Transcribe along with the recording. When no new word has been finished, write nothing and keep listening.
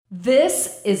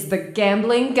This is the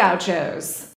Gambling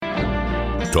Gauchos.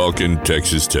 Talking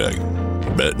Texas Tech,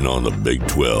 betting on the Big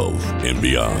 12 and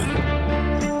beyond.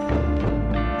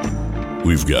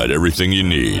 We've got everything you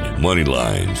need, money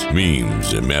lines,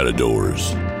 memes, and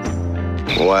matadors.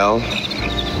 Well,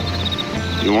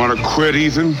 you want to quit,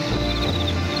 Ethan?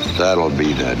 That'll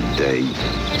be the day.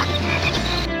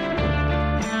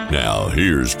 Now,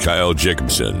 here's Kyle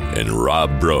Jacobson and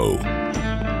Rob Bro,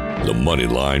 the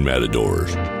Moneyline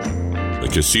Matadors, the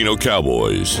Casino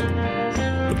Cowboys,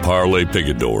 the Parlay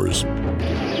Picadors.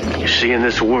 You see, in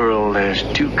this world, there's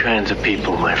two kinds of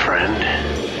people, my friend.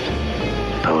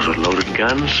 Those with loaded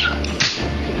guns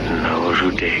and those who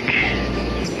dig.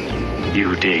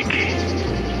 You dig.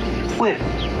 Win.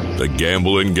 The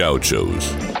Gambling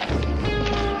Gauchos.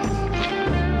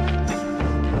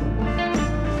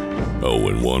 Oh,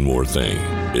 and one more thing.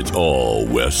 It's all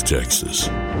West Texas.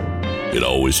 It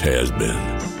always has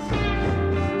been.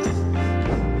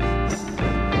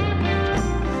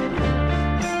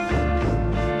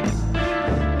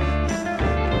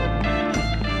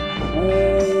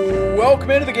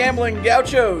 Welcome into the Gambling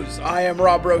Gauchos. I am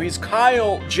Rob Bro. He's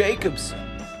Kyle Jacobson.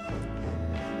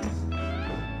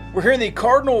 We're here in the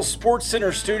Cardinals Sports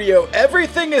Center studio.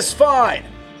 Everything is fine.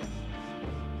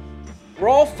 We're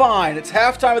all fine. It's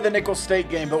halftime of the Nicholls State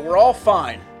game, but we're all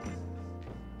fine.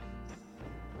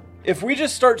 If we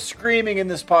just start screaming in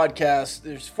this podcast,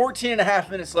 there's 14 and a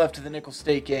half minutes left of the Nicholls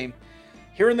State game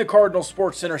here in the Cardinals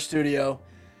Sports Center studio.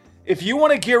 If you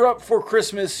want to gear up for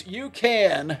Christmas, you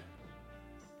can.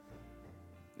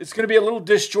 It's going to be a little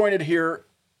disjointed here.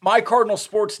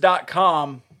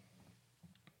 MyCardinalSports.com.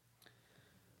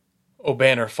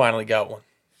 O'Banner finally got one.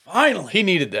 Finally. He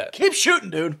needed that. Keep shooting,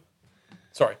 dude.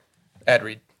 Sorry. Ad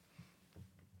read.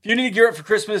 If you need to gear up for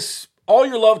Christmas, all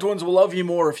your loved ones will love you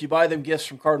more if you buy them gifts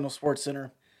from Cardinal Sports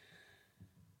Center.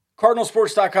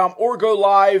 CardinalSports.com or go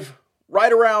live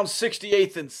right around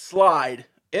 68th and Slide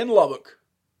in Lubbock.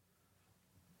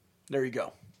 There you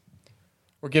go.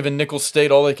 We're giving Nicholls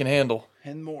State all they can handle.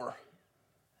 And more.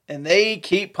 And they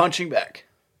keep punching back.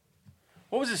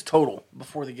 What was his total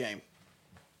before the game?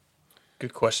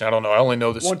 Good question. I don't know. I only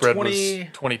know the spread was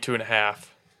 120. 22 and a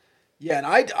half. Yeah, and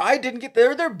I didn't get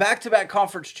there. They're back-to-back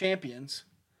conference champions.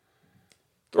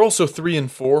 They're also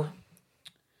 3-4.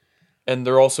 And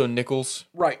they're also Nicholls.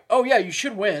 Right. Oh, yeah, you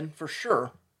should win, for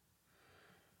sure.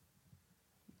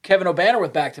 Kevin O'Banner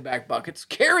with back-to-back buckets.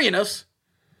 Carrying us.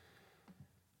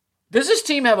 Does this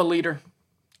team have a leader?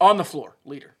 On the floor,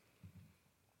 leader.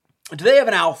 Do they have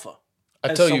an alpha,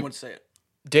 as some would say it?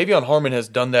 Davion Harmon has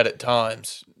done that at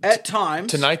times. At times.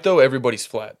 Tonight, though, everybody's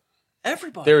flat.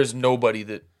 Everybody. There is nobody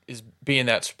that is being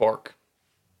that spark.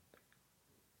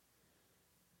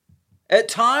 At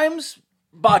times,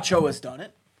 Bacho has done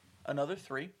it. Another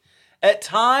 3. At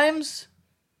times,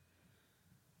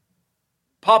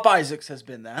 Pop Isaacs has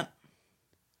been that.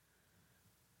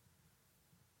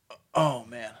 Oh,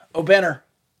 man. O'Banner.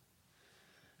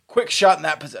 Quick shot in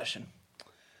that possession.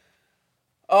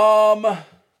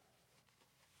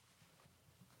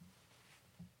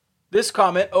 This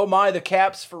comment, oh my, the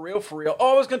caps for real, for real.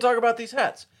 Oh, I was going to talk about these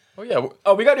hats. Oh, yeah.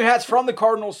 Oh, we got new hats from the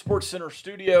Cardinals Sports Center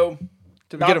studio.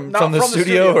 Did we get them from the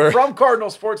studio? Or? From Cardinal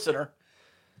Sports Center.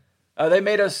 They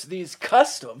made us these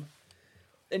custom.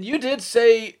 And you did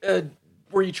say,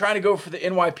 were you trying to go for the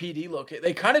NYPD look?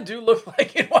 They kind of do look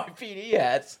like NYPD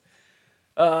hats.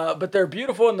 But they're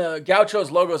beautiful, and the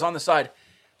Gauchos logo is on the side.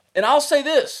 And I'll say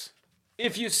this.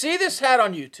 If you see this hat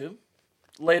on YouTube,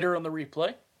 later on the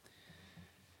replay,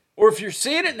 or if you're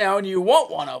seeing it now and you want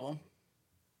one of them,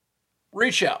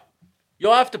 reach out.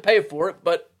 You'll have to pay for it,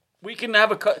 but we can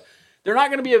have a cut. They're not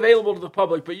going to be available to the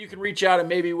public, but you can reach out and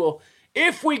maybe we'll,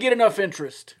 if we get enough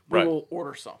interest, we will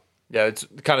order some. Yeah, it's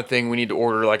the kind of thing we need to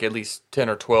order like at least 10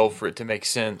 or 12 for it to make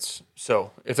sense.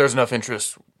 So if there's enough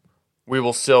interest, we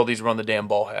will sell these run the damn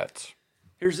ball hats.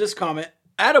 Here's this comment.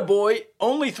 Attaboy,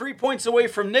 only 3 points away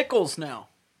from Nicholls now.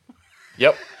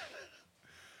 Yep.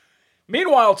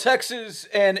 Meanwhile, Texas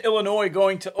and Illinois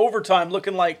going to overtime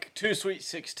looking like two Sweet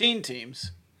 16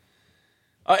 teams.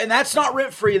 And that's not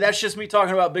rent-free. That's just me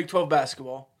talking about Big 12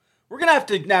 basketball. We're going to have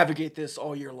to navigate this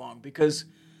all year long because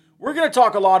we're going to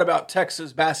talk a lot about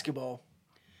Texas basketball.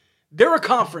 They're a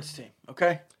conference team,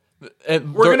 okay?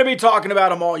 And we're going to be talking about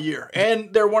them all year.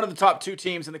 And they're one of the top 2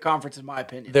 teams in the conference, in my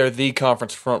opinion. They're the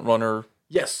conference front runner.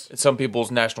 Yes. It's some people's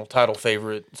national title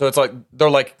favorite. So it's like they're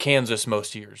like Kansas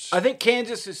most years. I think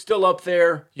Kansas is still up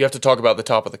there. You have to talk about the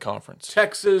top of the conference.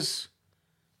 Texas.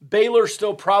 Baylor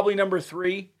still probably number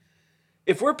 3.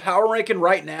 If we're power ranking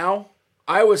right now,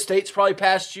 Iowa State's probably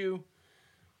past you.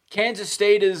 Kansas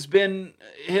State has been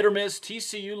hit or miss.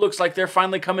 TCU looks like they're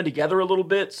finally coming together a little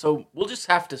bit, so we'll just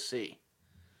have to see.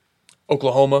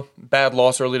 Oklahoma, bad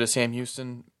loss early to Sam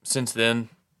Houston. Since then,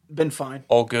 Been fine.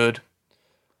 all good.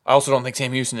 I also don't think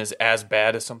Sam Houston is as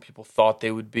bad as some people thought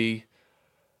they would be.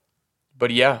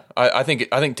 But yeah, I think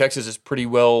Texas is pretty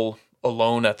well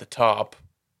alone at the top.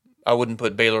 I wouldn't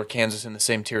put Baylor or Kansas in the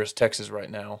same tier as Texas right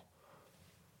now.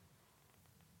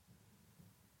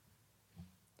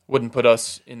 Wouldn't put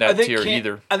us in that tier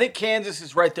either. I think Kansas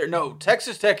is right there. No,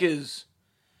 Texas Tech is...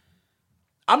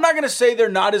 I'm not going to say they're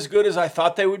not as good as I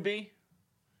thought they would be.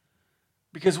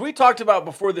 Because we talked about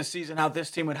before this season how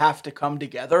this team would have to come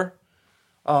together.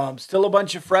 Still a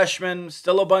bunch of freshmen.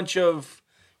 Still a bunch of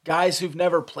guys who've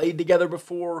never played together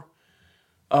before.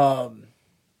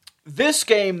 This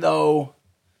game, though,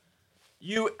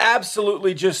 you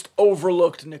absolutely just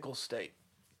overlooked Nicholls State.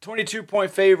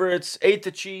 22-point favorites, ate the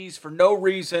cheese for no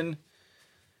reason.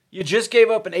 You just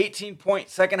gave up an 18-point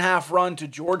second-half run to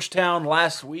Georgetown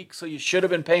last week, so you should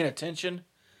have been paying attention.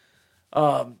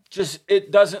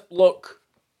 It doesn't look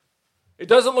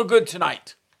good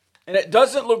tonight. And it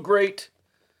doesn't look great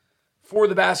for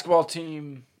the basketball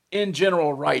team in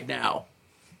general right now.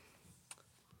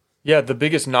 Yeah, the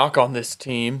biggest knock on this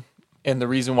team and the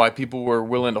reason why people were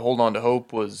willing to hold on to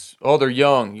hope was, oh, they're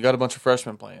young. You got a bunch of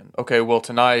freshmen playing. Okay, well,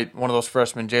 tonight, one of those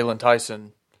freshmen, Jalen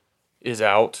Tyson, is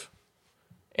out.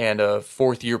 And a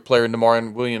fourth-year player,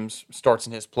 Damarian Williams, starts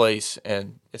in his place,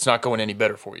 and it's not going any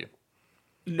better for you.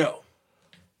 No.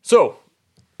 So,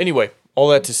 anyway, all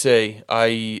that to say,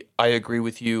 I agree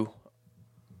with you.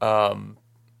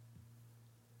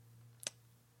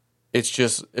 It's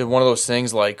just one of those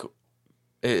things, like,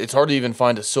 it's hard to even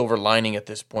find a silver lining at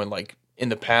this point. Like, in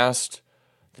the past,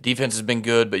 the defense has been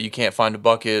good, but you can't find a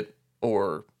bucket,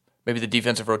 or maybe the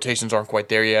defensive rotations aren't quite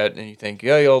there yet, and you think,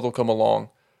 yeah, they'll come along.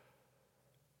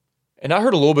 And I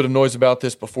heard a little bit of noise about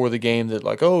this before the game that,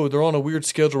 like, oh, they're on a weird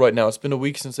schedule right now. It's been a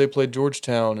week since they played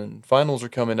Georgetown, and finals are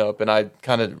coming up, and I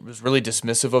kind of was really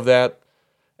dismissive of that.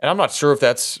 And I'm not sure if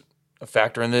that's a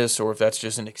factor in this or if that's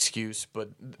just an excuse, but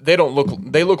they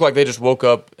look like they just woke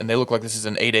up and they look like this is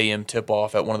an 8 a.m.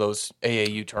 tip-off at one of those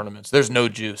AAU tournaments. There's no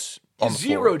juice on the floor.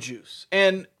 Zero juice.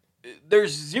 And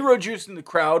there's zero juice in the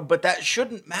crowd, but that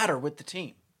shouldn't matter with the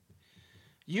team.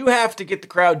 You have to get the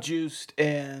crowd juiced,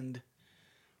 and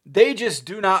they just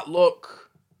do not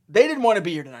look... They didn't want to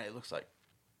be here tonight, it looks like.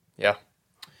 Yeah.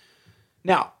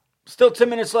 Now, still 10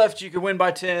 minutes left. You could win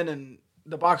by 10, and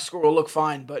the box score will look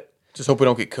fine, but... Just hope we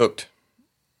don't get cooked.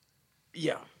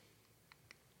 Yeah.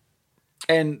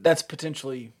 And that's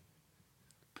potentially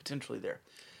there.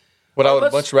 What I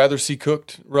would much rather see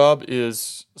cooked, Rob,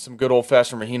 is some good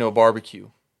old-fashioned Rahino barbecue.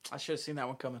 I should have seen that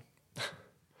one coming.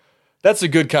 That's a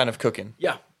good kind of cooking.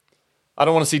 Yeah. I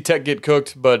don't want to see Tech get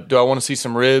cooked, but do I want to see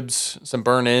some ribs, some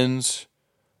burn ends,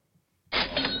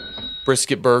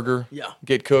 brisket burger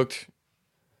get cooked?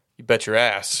 You bet your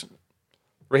ass.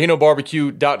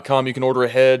 RahinoBarbecue.com. You can order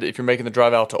ahead if you're making the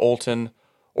drive out to Olton.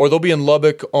 Or they'll be in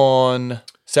Lubbock on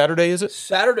Saturday, is it?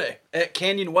 Saturday at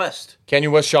Canyon West.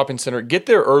 Canyon West Shopping Center. Get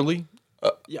there early.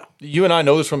 Yeah. You and I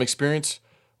know this from experience.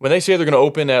 When they say they're going to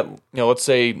open at, let's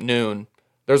say noon,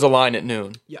 there's a line at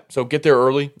noon. Yeah. So get there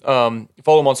early. Follow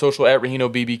them on social at Rahino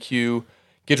BBQ.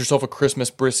 Get yourself a Christmas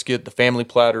brisket, the family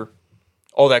platter,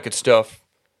 all that good stuff.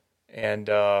 And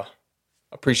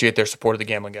appreciate their support of the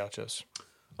Gambling Gauchos.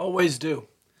 Always do.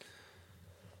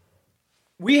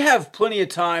 We have plenty of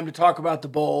time to talk about the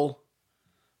bowl.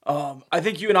 I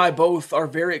think you and I both are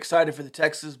very excited for the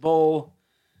Texas Bowl.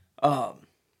 Not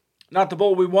the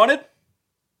bowl we wanted.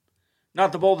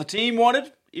 Not the bowl the team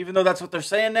wanted, even though that's what they're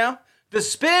saying now. The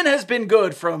spin has been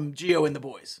good from Gio and the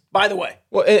boys, by the way.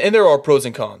 Well, and there are pros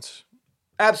and cons.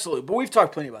 Absolutely, but we've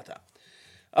talked plenty about that.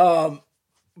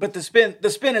 But the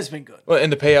spin has been good. Well,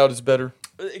 and the payout is better.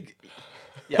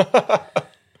 Yeah.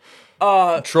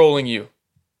 I'm trolling you.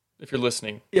 If you're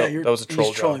listening, yeah, that was a troll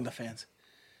he's trolling the fans.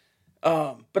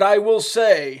 But I will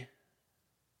say,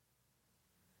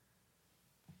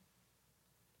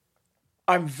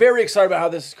 I'm very excited about how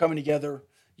this is coming together.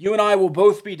 You and I will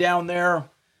both be down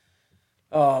there.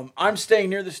 I'm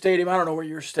staying near the stadium. I don't know where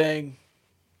you're staying.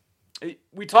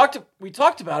 We talked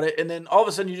about it, and then all of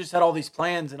a sudden you just had all these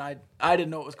plans, and I didn't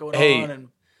know what was going on, and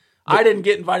I didn't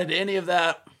get invited to any of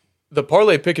that. The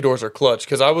parlay picadors are clutch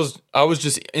because I was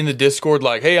just in the Discord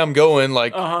like, hey, I'm going,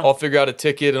 like I'll figure out a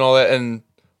ticket and all that, and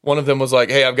one of them was like,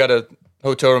 hey, I've got a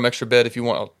hotel room extra bed if you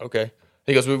want. Okay,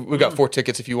 He goes, we've got 4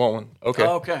 tickets if you want one. Okay.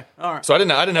 Oh, okay. All right. So I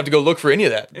didn't have to go look for any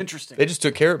of that. Interesting. They just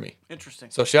took care of me. Interesting.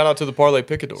 So shout out to the Parlay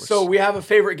Picadors. So we have a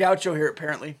favorite gaucho here,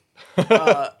 apparently.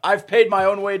 I've paid my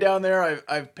own way down there.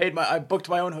 I booked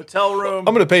my own hotel room.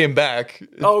 I'm going to pay him back.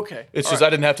 Oh, okay. It's All just right. I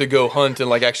didn't have to go hunt and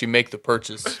like actually make the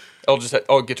purchase.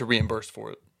 I'll get to reimburse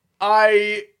for it.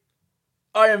 I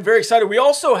am very excited. We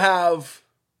also have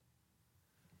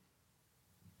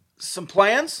some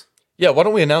plans. Yeah, why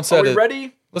don't we announce Are that? we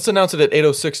ready? Let's announce it at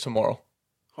 8:06 tomorrow.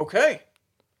 Okay.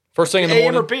 First thing in the AM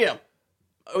morning. or PM?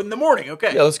 Oh, in the morning,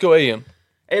 okay. Yeah, let's go AM.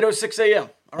 8:06 a.m.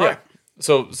 All right.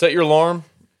 So set your alarm,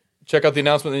 check out the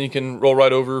announcement, then you can roll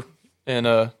right over and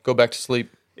go back to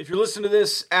sleep. If you're listening to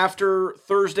this after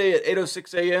Thursday at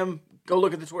 8:06 a.m., go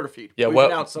look at the Twitter feed. Yeah, We've we'll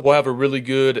announced something. we'll have a really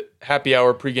good happy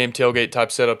hour pregame tailgate type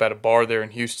setup at a bar there in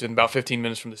Houston, about 15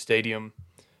 minutes from the stadium.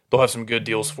 They'll have some good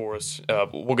deals for us.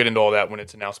 We'll get into all that when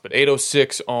it's announced. But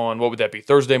 8:06 on, what would that be,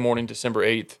 Thursday morning, December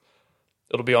 8th.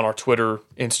 It'll be on our Twitter,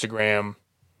 Instagram,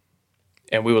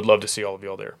 and we would love to see all of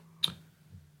y'all there.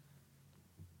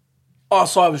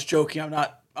 Also, I was joking.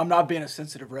 I'm not being a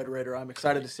sensitive Red Raider. I'm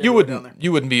excited to see You everyone down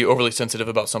there. wouldn't be overly sensitive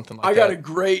about something like I that. got a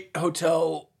great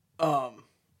hotel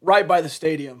right by the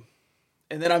stadium,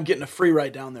 and then I'm getting a free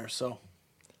ride down there, so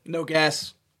no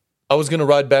gas. I was gonna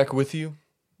ride back with you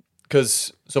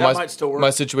because That might still work. my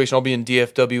situation. I'll be in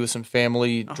DFW with some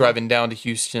family driving down to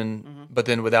Houston, but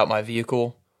then without my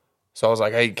vehicle. So I was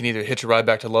like, hey, you can either hitch a ride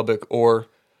back to Lubbock or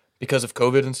because of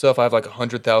COVID and stuff, I have like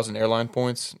 100,000 airline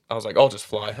points. I was like, I'll just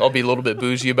fly. I'll be a little bit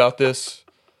bougie about this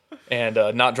and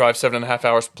not drive 7.5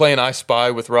 hours playing I Spy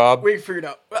with Rob. We can figure it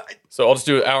out. So I'll just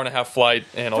do an hour-and-a-half flight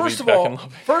and I'll be back in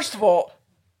Lubbock. First of all,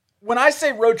 when I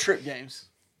say road trip games,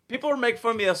 people are making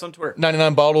fun of me us on Twitter.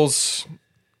 99 bottles.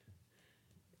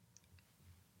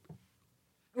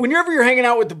 Whenever you're hanging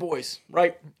out with the boys,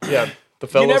 right? Yeah, the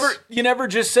fellas. You never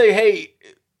just say, "Hey,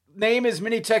 name as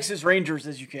many Texas Rangers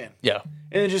as you can," Yeah.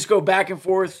 and then just go back and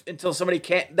forth until somebody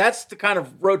can't. That's the kind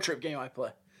of road trip game I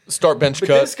play. Start bench But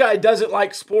cut. this guy doesn't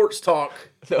like sports talk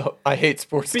No, I hate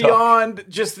sports talk. beyond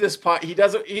just this pot. He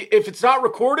doesn't. If it's not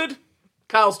recorded,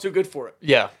 Kyle's too good for it.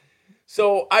 Yeah.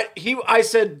 So I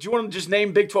said, "Do you want to just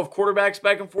name Big 12 quarterbacks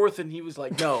back and forth?" And he was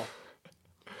like, "No."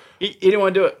 He didn't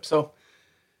want to do it. So,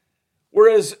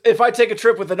 whereas if I take a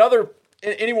trip with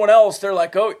anyone else, they're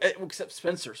like, "Oh," except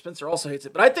Spencer. Spencer also hates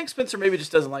it, but I think Spencer maybe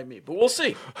just doesn't like me. But we'll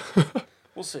see.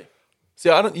 We'll see. See,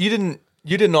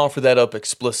 you didn't offer that up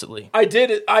explicitly. I did,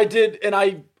 and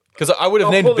I Because I would have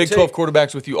I'll named pull the Big 12 tape.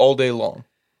 quarterbacks with you all day long.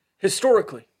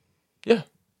 historically. Yeah.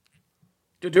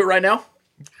 Do it right now.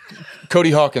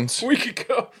 Cody Hawkins, We could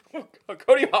go.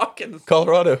 Cody Hawkins.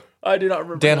 Colorado. I do not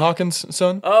remember. Dan Hawkins'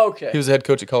 son. Okay. He was the head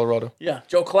coach at Colorado. Yeah.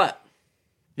 Joe Klatt.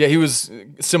 Yeah, he was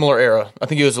similar era. I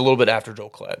think he was a little bit after Joel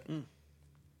Klatt.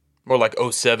 More like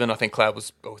 07. I think Klatt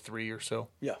was 03 or so.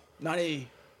 Yeah. 90,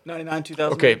 99,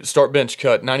 2000. Okay, start bench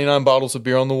cut. 99 bottles of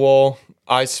beer on the wall.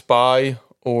 I Spy,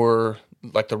 or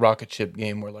like the rocket chip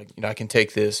game where I can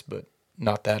take this, but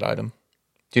not that item.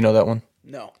 Do you know that one?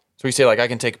 No. So you say I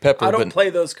can take pepper, I don't but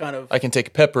play those kind of. I can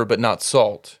take pepper, but not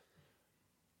salt.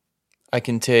 I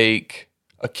can take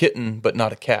a kitten, but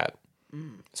not a cat.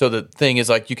 So the thing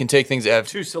is, you can take things that have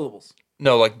 2 syllables.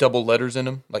 double letters in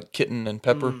them, like kitten and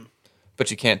pepper, but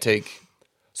you can't take.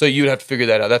 So you'd have to figure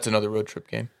that out. That's another road trip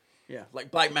game. Yeah. Like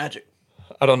Black Magic.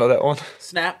 I don't know that one.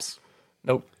 Snaps.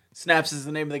 Nope. Snaps is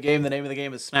the name of the game. The name of the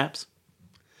game is Snaps.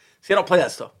 See, I don't play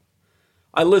that stuff.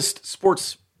 I list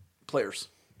sports players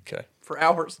Okay. for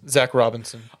hours. Zach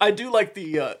Robinson, I do like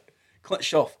the Clint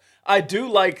Shelf. I do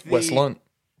like the Wes Lunt,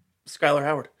 Skylar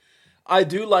Howard. I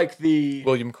do like the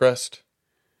William Crest.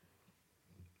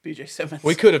 BJ Simmons.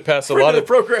 We could have passed a Friend lot of the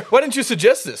program. Why didn't you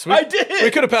suggest this? I did. We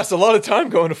could have passed a lot of time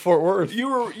going to Fort Worth.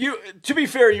 You to be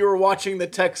fair, you were watching the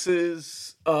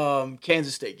Texas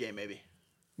Kansas State game, maybe.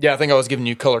 Yeah, I think I was giving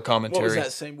you color What commentary. was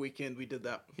that same weekend we did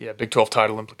that? Yeah, Big 12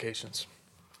 title implications.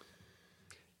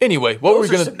 Anyway, what were we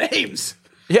Those are gonna? some names.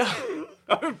 Yeah,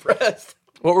 I'm impressed.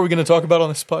 what were we gonna talk about on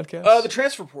this podcast? The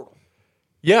transfer portal.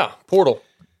 Yeah, portal.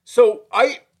 So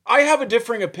I have a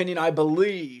differing opinion, I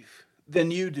believe,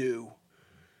 than you do.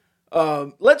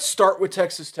 Let's start with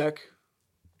Texas Tech.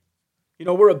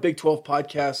 We're a Big 12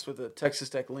 podcast with a Texas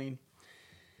Tech lean.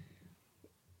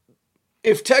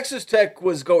 If Texas Tech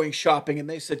was going shopping and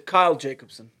they said, Kyle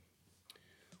Jacobson,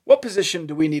 what position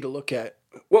do we need to look at?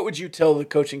 What would you tell the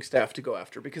coaching staff to go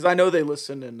after? Because I know they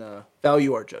listen and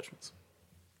value our judgments.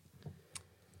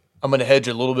 I'm gonna hedge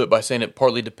a little bit by saying it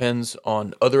partly depends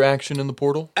on other action in the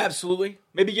portal. Absolutely.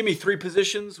 Maybe give me 3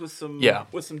 positions with some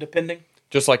depending.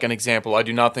 Just like an example, I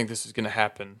do not think this is gonna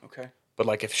happen. Okay.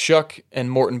 But if Shuck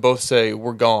and Morton both say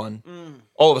we're gone,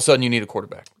 all of a sudden you need a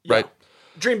quarterback, right?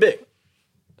 Dream big.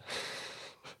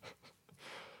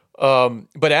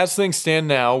 But as things stand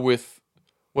now, with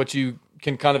what you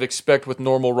can kind of expect with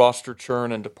normal roster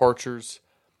churn and departures,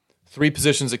 3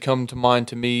 positions that come to mind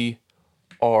to me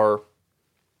are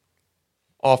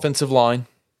offensive line,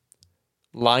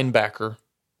 linebacker,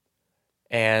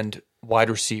 and wide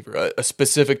receiver. A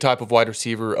specific type of wide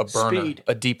receiver, a burner, Speed.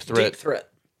 a deep threat. Deep threat.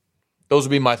 Those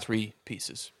would be my 3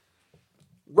 pieces.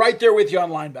 Right there with you on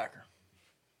linebacker.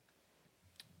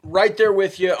 Right there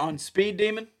with you on speed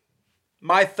demon.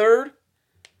 My third,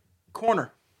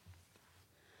 corner.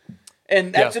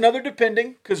 And that's another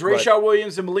depending, because Rashad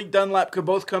Williams and Malik Dunlap could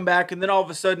both come back, and then all of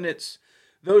a sudden it's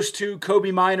those 2,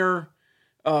 Kobe Minor,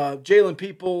 Jalen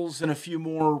Peoples, and a few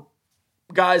more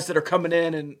guys that are coming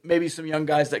in, and maybe some young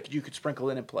guys that you could sprinkle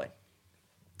in and play.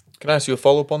 Can I ask you a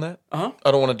follow-up on that? Uh-huh.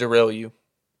 I don't want to derail you.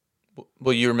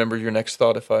 Will you remember your next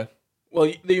thought if I...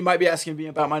 Well, you might be asking me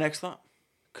about my next thought.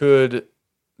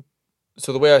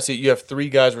 So the way I see it, you have 3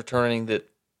 guys returning that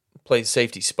play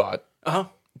safety spot. Uh-huh.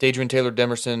 Dadrian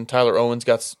Taylor-Demerson, Tyler Owens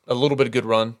got a little bit of good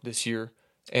run this year,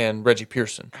 and Reggie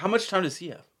Pearson. How much time does he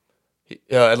have?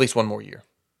 At least 1 more year.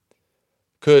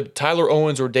 Could Tyler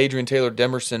Owens or Dadrian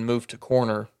Taylor-Demerson move to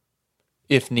corner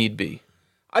if need be?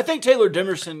 I think Taylor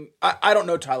Demerson, I don't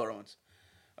know Tyler Owens.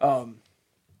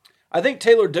 I think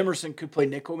Taylor Demerson could play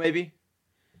nickel maybe.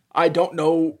 I don't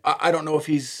know if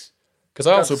he's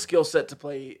got the skill set to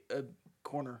play a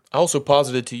corner. I also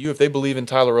posited to you, if they believe in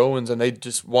Tyler Owens and they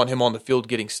just want him on the field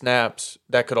getting snaps,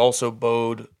 that could also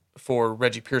bode for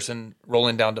Reggie Pearson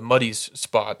rolling down to Muddy's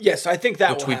spot. Yes, I think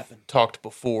that will happen. We've talked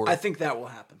before. I think that will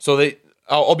happen. So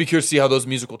I'll be curious to see how those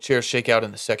musical chairs shake out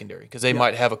in the secondary, because they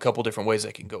might have a couple different ways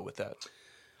they can go with that.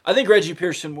 I think Reggie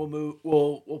Pearson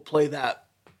will play that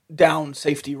down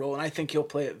safety role, and I think he'll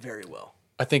play it very well.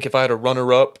 I think if I had a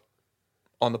runner-up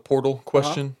on the portal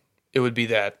question, it would be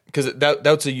that. Because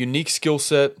that's a unique skill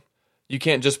set. You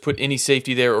can't just put any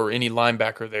safety there or any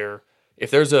linebacker there.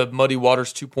 If there's a Muddy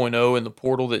Waters 2.0 in the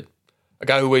portal, that a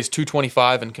guy who weighs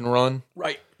 225 and can run,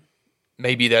 right?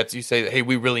 Maybe that's, you say, hey,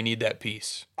 we really need that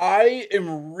piece. I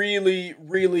am really,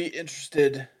 really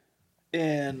interested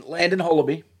in Landon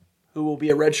Hullaby, who will be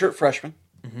a redshirt freshman.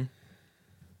 Mm-hmm.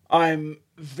 I'm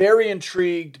very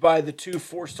intrigued by the 2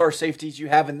 4-star safeties you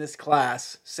have in this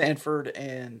class, Sanford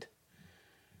and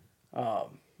I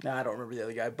don't remember the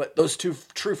other guy, but those 2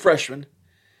 true freshmen.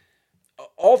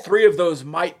 All 3 of those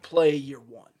might play year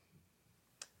 1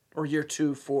 or year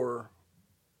 2 for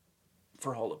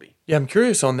Hullaby. Yeah, I'm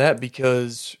curious on that,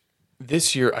 because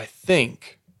this year, I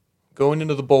think, going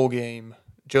into the bowl game,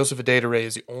 Joseph Adedire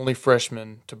is the only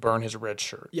freshman to burn his red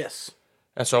shirt. Yes.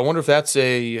 And so I wonder if that's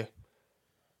a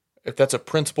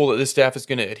principle that this staff is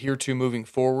going to adhere to moving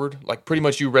forward. Like, pretty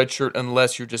much you redshirt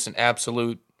unless you're just an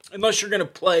absolute... Unless you're going to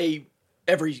play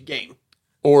every game.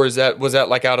 Or was that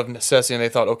like out of necessity and they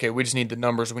thought, okay, we just need the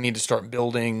numbers, we need to start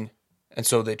building, and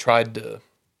so they tried to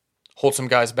hold some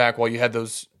guys back while you had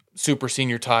those super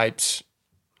senior types.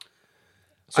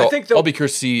 So I'll be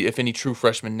curious to see if any true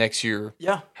freshmen next year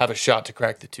have a shot to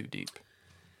crack the 2 deep.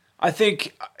 I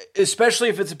think, especially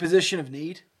if it's a position of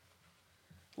need,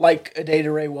 like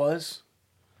Adedire was,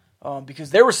 because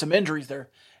there were some injuries there.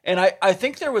 And I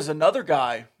think there was another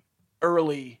guy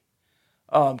early,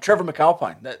 Trevor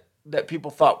McAlpine, that people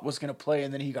thought was going to play,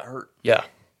 and then he got hurt. Yeah.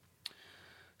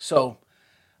 So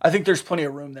I think there's plenty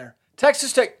of room there.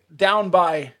 Texas Tech down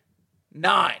by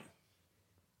 9.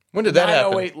 When did that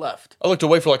happen? 9:08 left. I looked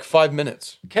away for like 5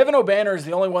 minutes. Kevin O'Banner is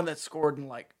the only one that scored in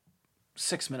like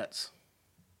 6 minutes.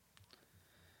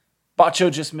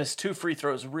 Bacho just missed 2 free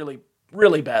throws really,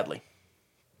 really badly.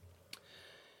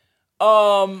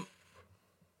 My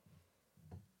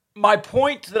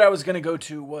point that I was going to go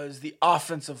to was the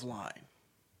offensive line.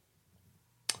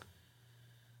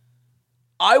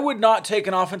 I would not take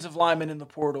an offensive lineman in the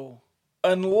portal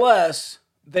unless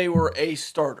they were a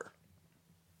starter.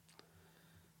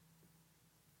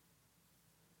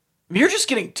 You're just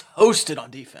getting toasted on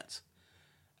defense.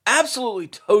 Absolutely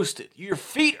toasted. Your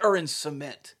feet are in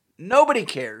cement. Nobody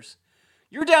cares.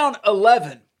 You're down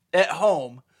 11 at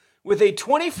home with a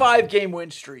 25-game win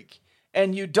streak,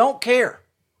 and you don't care.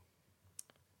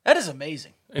 That is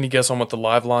amazing. Any guess on what the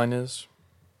live line is?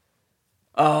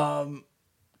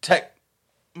 Tech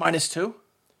 -2?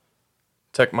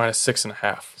 Tech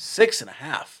 -6.5.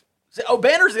 6.5. Oh,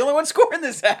 Banner's the only one scoring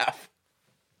this half.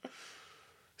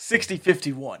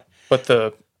 60-51. But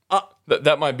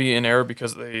that might be in error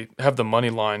because they have the money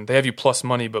line. They have you plus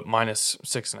money, but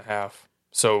 -6.5.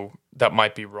 So that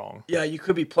might be wrong. Yeah, you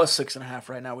could be plus 6.5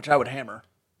 right now, which I would hammer.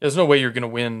 There's no way you're going to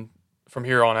win from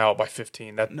here on out by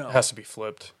 15. That has to be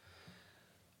flipped.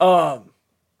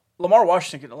 Lamar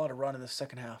Washington getting a lot of run in the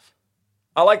second half.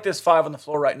 I like this 5 on the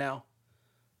floor right now.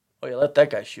 Oh, yeah, let that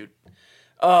guy shoot.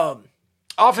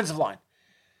 Offensive line.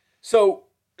 So,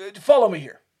 follow me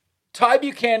here. Ty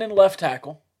Buchanan, left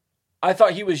tackle. I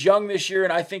thought he was young this year,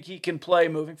 and I think he can play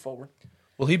moving forward.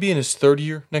 Will he be in his third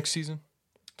year next season?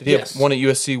 Did he have one at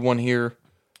USC, one here?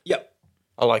 Yep.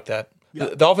 I like that.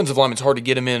 Yep. The offensive lineman's hard to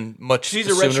get him in much He's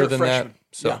a sooner redshirt than freshman.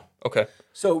 that. So, Yeah. okay.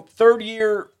 So, third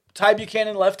year, Ty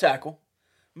Buchanan, left tackle.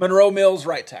 Monroe Mills,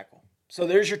 right tackle. So,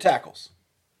 there's your tackles.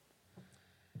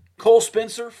 Cole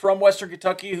Spencer from Western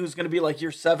Kentucky, who's going to be like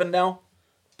year 7 now,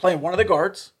 playing one of the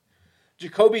guards.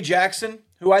 Jacoby Jackson,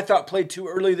 who I thought played too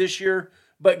early this year,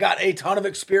 but got a ton of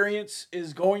experience,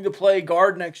 is going to play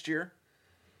guard next year.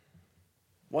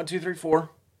 1, 2, 3, 4.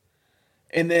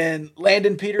 And then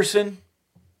Landon Peterson.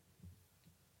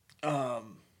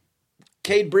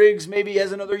 Cade Briggs maybe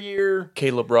has another year.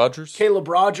 Caleb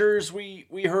Rogers, we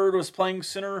heard was playing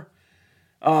center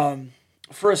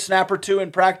for a snap or two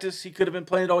in practice. He could have been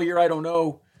playing it all year. I don't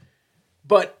know.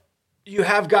 But you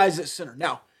have guys at center.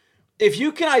 Now, if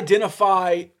you can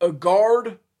identify a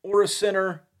guard or a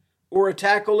center or a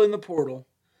tackle in the portal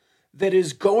that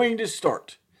is going to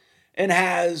start and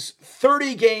has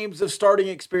 30 games of starting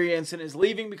experience and is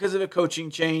leaving because of a coaching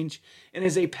change and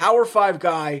is a Power 5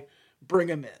 guy, bring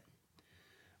him in.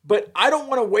 But I don't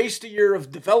want to waste a year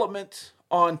of development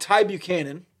on Ty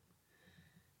Buchanan,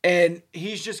 and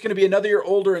he's just going to be another year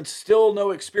older and still no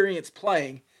experience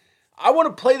playing. I want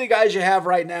to play the guys you have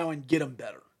right now and get them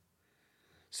better.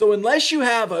 So unless you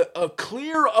have a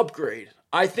clear upgrade,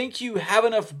 I think you have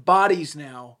enough bodies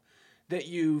now that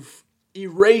you've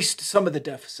erased some of the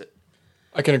deficit.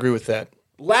 I can agree with that.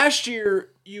 Last year,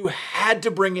 you had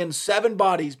to bring in 7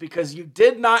 bodies because you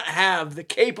did not have the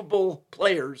capable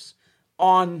players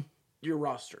on your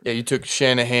roster. Yeah, you took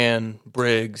Shanahan,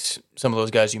 Briggs, some of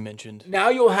those guys you mentioned. Now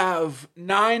you'll have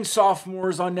 9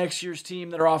 sophomores on next year's team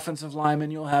that are offensive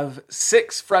linemen. You'll have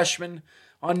 6 freshmen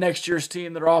on next year's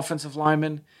team that are offensive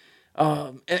linemen.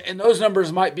 And those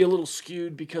numbers might be a little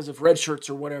skewed because of red shirts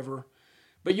or whatever.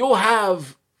 But you'll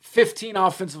have 15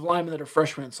 offensive linemen that are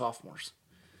freshmen and sophomores.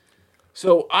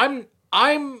 So I'm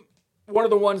one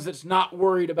of the ones that's not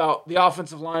worried about the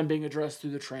offensive line being addressed through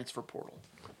the transfer portal.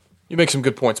 You make some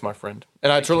good points, my friend.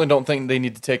 And I certainly don't think they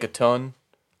need to take a ton.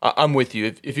 I'm with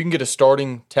you. If you can get a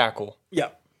starting tackle. Yeah.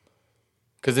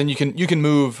 Because then you can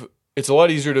move. It's a lot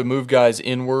easier to move guys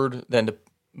inward than to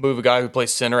move a guy who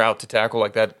plays center out to tackle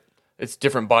like that. It's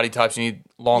different body types. You need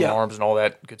long arms and all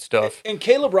that good stuff. And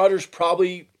Caleb Rogers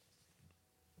probably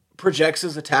projects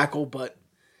as a tackle, but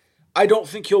I don't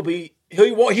think he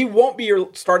won't be your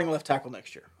starting left tackle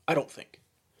next year. I don't think.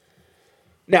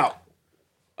 Now,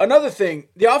 another thing,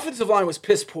 the offensive line was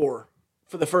piss poor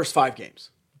for the first 5 games.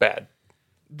 Bad.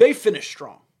 They finished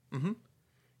strong. Mm-hmm.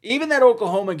 Even that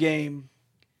Oklahoma game,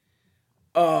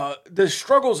 the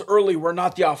struggles early were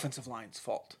not the offensive line's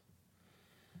fault.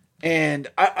 And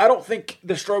I don't think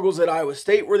the struggles at Iowa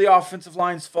State were the offensive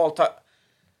line's fault.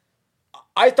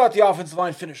 I thought the offensive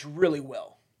line finished really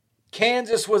well.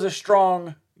 Kansas was a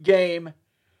strong game.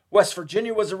 West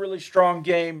Virginia was a really strong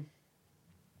game.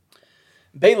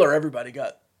 Baylor, everybody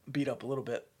got beat up a little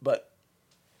bit, but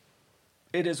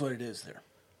it is what it is there.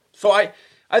 So I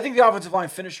think the offensive line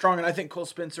finished strong, and I think Cole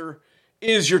Spencer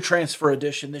is your transfer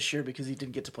addition this year because he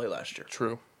didn't get to play last year.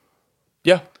 True.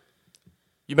 Yeah.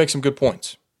 You make some good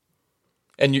points.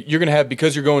 And you're going to have,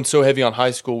 because you're going so heavy on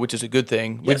high school, which is a good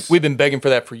thing. Yes. We've been begging for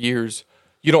that for years.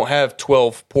 You don't have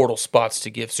 12 portal spots to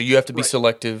give, so you have to be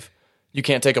selective. You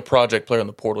can't take a project player in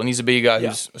the portal. It needs to be a guy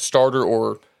who's a starter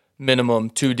or minimum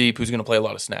 2 deep who's going to play a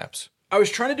lot of snaps. I was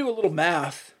trying to do a little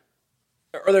math.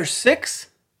 Are there 6?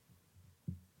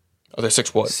 Are there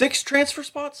 6 what? 6 transfer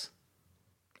spots?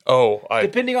 Oh,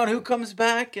 Depending on who comes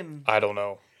back, and I don't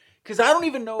know. because I don't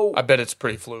even know. I bet it's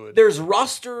pretty fluid. There's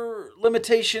roster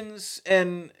limitations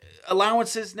and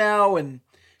allowances now, and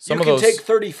Some you of can those- take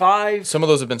 35. Some of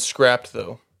those have been scrapped,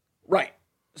 though. Right.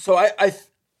 So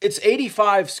it's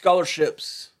 85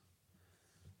 scholarships,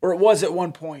 or it was at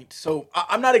one point. So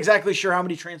I'm not exactly sure how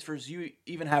many transfers you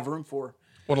even have room for.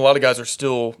 When a lot of guys are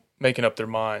still making up their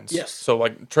minds. Yes. So,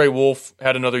 like, Trey Wolf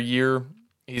had another year.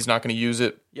 He's not going to use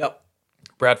it. Yep.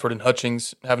 Bradford and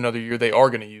Hutchings have another year. They are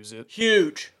going to use it.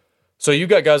 Huge. So you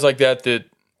got guys like that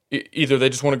either they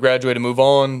just want to graduate and move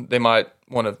on. They might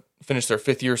want to finish their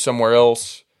 5th year somewhere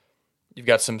else. You've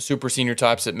got some super senior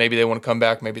types that maybe they want to come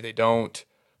back, maybe they don't.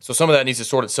 So some of that needs to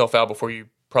sort itself out before you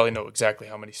probably know exactly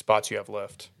how many spots you have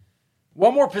left.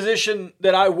 One more position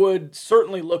that I would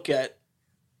certainly look at.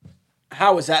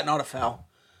 How is that not a foul?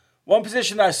 One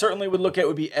position that I certainly would look at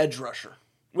would be edge rusher,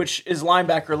 which is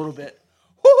linebacker a little bit.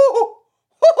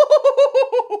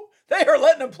 They are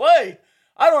letting him play.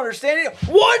 I don't understand it.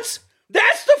 What?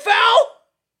 That's the foul?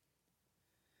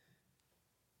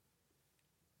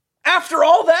 After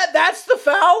all that, that's the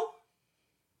foul?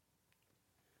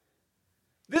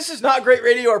 This is not great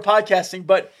radio or podcasting,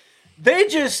 but they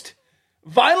just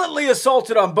violently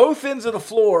assaulted on both ends of the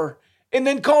floor and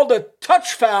then called a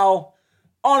touch foul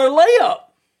on a layup.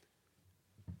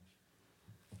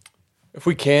 If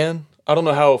we can, I don't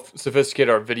know how sophisticated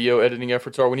our video editing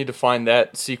efforts are. We need to find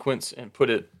that sequence and put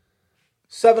it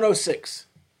 7:06.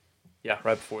 Yeah,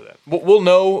 right before that. We'll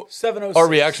know 7:06. Our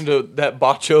reaction to that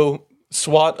Bacho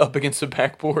swat up against the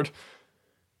backboard.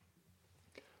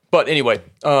 But anyway,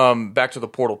 back to the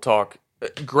portal talk.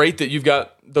 Great that you've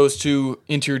got those two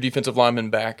interior defensive linemen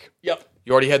back. Yep.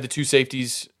 You already had the two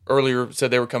safeties earlier, said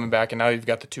they were coming back, and now you've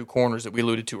got the two corners that we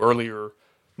alluded to earlier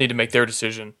need to make their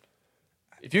decision.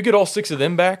 If you get all six of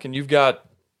them back and you've got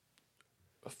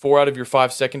 4 out of your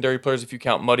 5 secondary players, if you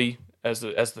count Muddy as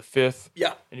the fifth,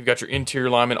 yeah, and you've got your interior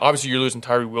lineman, obviously you're losing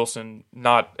Tyree Wilson,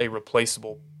 not a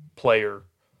replaceable player,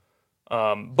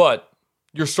 but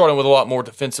you're starting with a lot more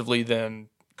defensively than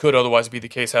could otherwise be the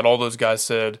case had all those guys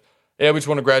said, yeah, we just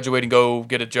want to graduate and go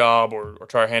get a job or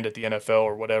try our hand at the NFL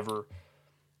or whatever.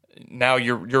 Now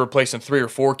you're replacing 3 or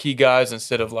 4 key guys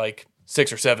instead of like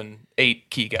 6 or 7, 8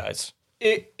 key guys.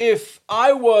 If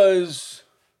I was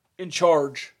in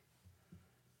charge,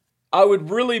 I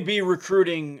would really be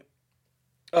recruiting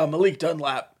Malik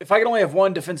Dunlap. If I could only have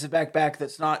one defensive back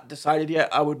that's not decided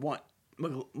yet, I would want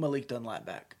Malik Dunlap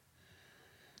back.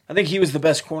 I think he was the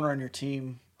best corner on your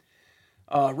team.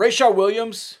 Rayshad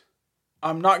Williams,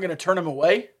 I'm not going to turn him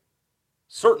away.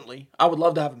 Certainly. I would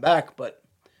love to have him back, but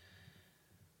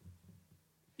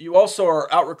you also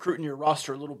are out-recruiting your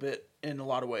roster a little bit in a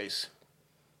lot of ways.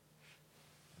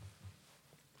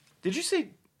 Did you say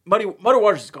Muddy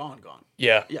Waters is gone?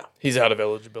 Yeah. Yeah. He's out of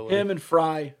eligibility. Him and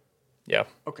Fry. Yeah.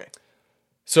 Okay.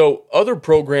 So other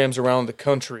programs around the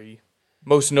country,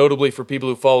 most notably for people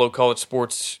who follow college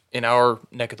sports in our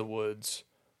neck of the woods,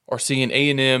 are seeing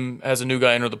A&M has a new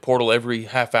guy enter the portal every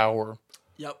half hour.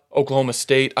 Yep. Oklahoma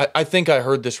State, I think I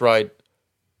heard this right.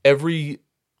 Every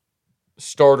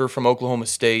starter from Oklahoma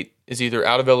State is either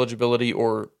out of eligibility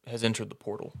or has entered the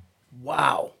portal.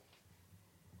 Wow.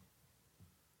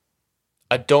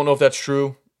 I don't know if that's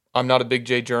true. I'm not a big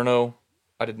Jay Journo.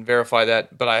 I didn't verify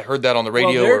that, but I heard that on the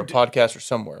radio or a podcast or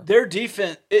somewhere. Their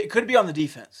defense, it could be on the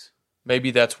defense.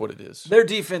 Maybe that's what it is. Their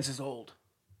defense is old.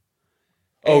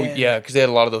 Oh, yeah, because they had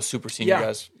a lot of those super senior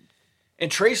guys. And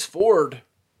Trace Ford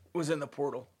was in the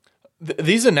portal.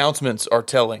 These announcements are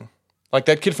telling. Like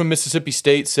that kid from Mississippi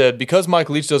State said, because Mike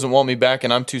Leach doesn't want me back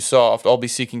and I'm too soft, I'll be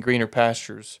seeking greener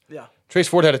pastures. Yeah. Trace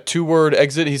Ford had a 2-word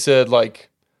exit. He said, like...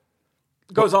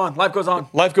 Goes on. Life goes on.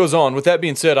 Life goes on. With that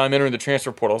being said, I'm entering the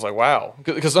transfer portal. I was like, wow.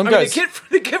 Because some guys...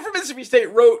 The kid from Mississippi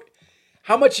State wrote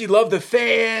how much he loved the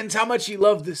fans, how much he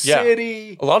loved the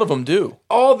city. A lot of them do.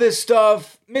 All this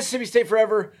stuff. Mississippi State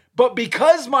forever. But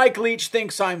because Mike Leach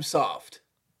thinks I'm soft.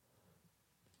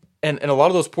 And a lot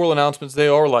of those portal announcements, they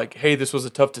are like, hey, this was a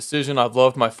tough decision. I've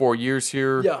loved my 4 years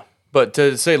here. Yeah. But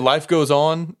to say life goes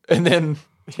on, and then,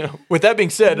 with that being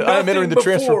said, I'm entering the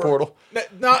transfer portal.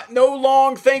 No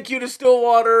long thank you to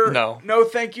Stillwater. No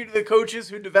thank you to the coaches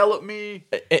who developed me.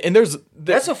 And there's...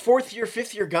 That's a 4th year,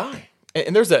 5th year guy.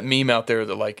 And there's that meme out there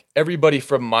that, like, everybody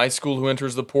from my school who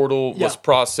enters the portal was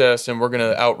processed and we're going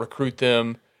to out-recruit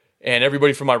them. And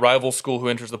everybody from my rival school who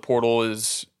enters the portal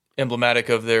is emblematic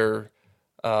of their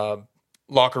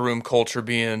locker room culture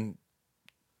being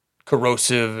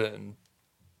corrosive and,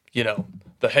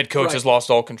 the head coach has lost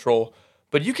all control.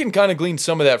 But you can kind of glean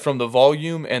some of that from the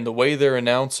volume and the way they're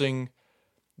announcing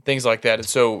things like that. And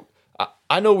so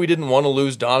I know we didn't want to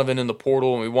lose Donovan in the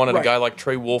portal, and we wanted a guy like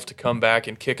Trey Wolf to come back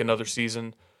and kick another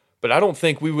season. But I don't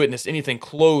think we witnessed anything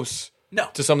close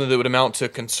to something that would amount to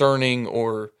concerning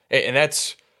and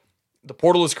that's the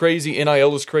portal is crazy,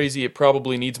 NIL is crazy. It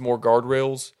probably needs more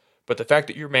guardrails. But the fact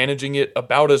that you're managing it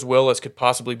about as well as could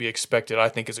possibly be expected, I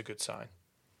think is a good sign.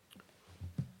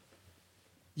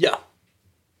 Yeah.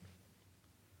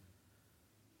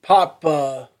 Pop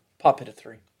hit a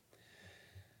 3.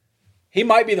 He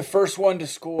might be the first one to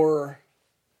score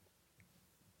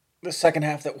the second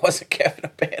half that wasn't Kevin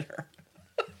O'Banner.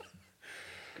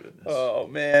 Oh,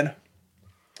 man.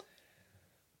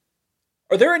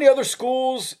 Are there any other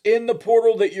schools in the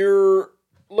portal that you're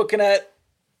looking at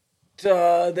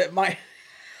that might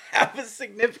have a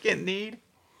significant need?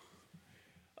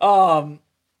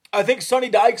 I think Sonny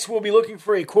Dykes will be looking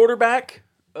for a quarterback.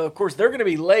 Of course, they're going to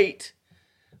be late.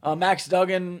 Max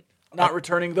Duggan not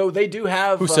returning, though they do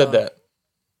have... Who said that?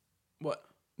 What?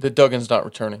 That Duggan's not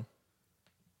returning.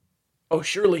 Oh,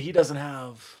 surely he doesn't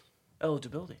have...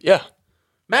 eligibility. Yeah.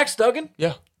 Max Duggan?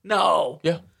 Yeah. No.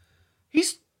 Yeah.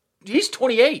 He's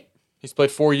 28. He's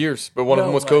played 4 years, but one of No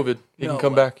them was way. COVID. He No can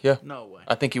come way. back. Yeah. No way.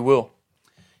 I think he will.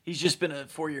 He's just been a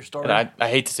 4-year starter. And I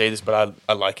hate to say this, but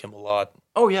I like him a lot.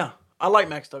 Oh, yeah. I like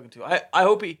Max Duggan, too. I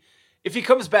hope if he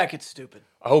comes back, it's stupid.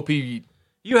 I hope he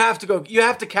You have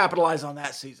to capitalize on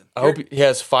that season. I hope he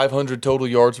has 500 total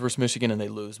yards versus Michigan and they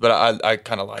lose, but I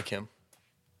kind of like him.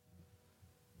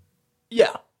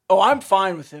 Yeah. Oh, I'm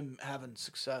fine with him having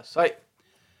success.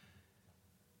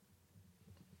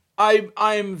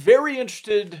 I'm very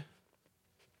interested.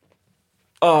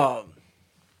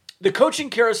 The coaching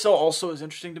carousel also is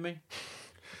interesting to me.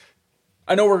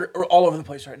 I know we're all over the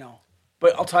place right now,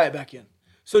 but I'll tie it back in.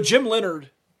 So Jim Leonhard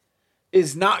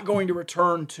is not going to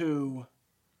return to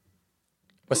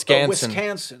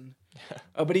Wisconsin,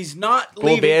 but he's not Go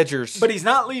leaving. Badgers. But he's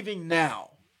not leaving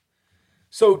now.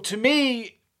 So to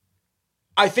me,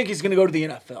 I think he's going to go to the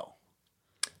NFL.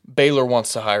 Baylor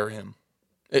wants to hire him.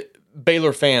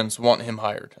 Baylor fans want him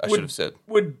hired, I should have said.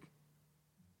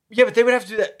 Yeah, but they would have to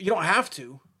do that. You don't have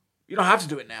to. You don't have to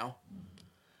do it now.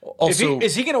 Also,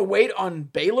 Is he going to wait on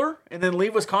Baylor and then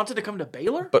leave Wisconsin to come to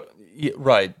Baylor? but yeah,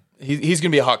 right, he's going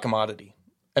to be a hot commodity.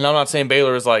 And I'm not saying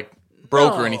Baylor is like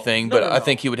broke or anything, but I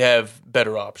think he would have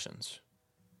better options.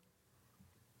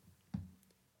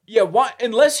 Yeah, why?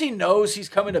 Unless he knows he's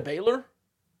coming to Baylor,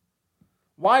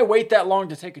 why wait that long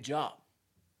to take a job?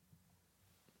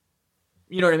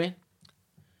 You know what I mean?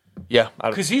 Yeah,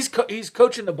 Because he's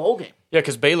coaching the bowl game. Yeah,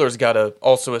 because Baylor's got to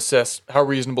also assess how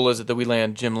reasonable is it that we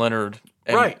land Jim Leonhard,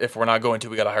 and Right. if we're not going to,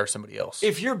 we got to hire somebody else.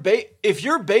 If you're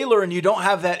Baylor and you don't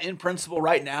have that in principle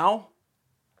right now,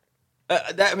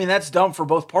 that's dumb for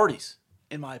both parties,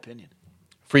 in my opinion.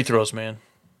 Free throws, man.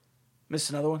 Missed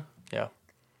another one. Yeah.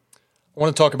 I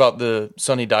want to talk about the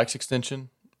Sonny Dykes extension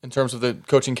in terms of the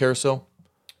coaching carousel.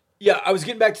 Yeah, I was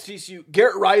getting back to TCU.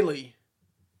 Garrett Riley.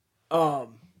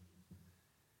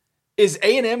 Is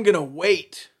A&M going to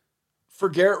wait for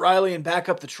Garrett Riley and back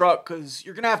up the truck? Because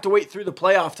you're going to have to wait through the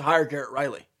playoff to hire Garrett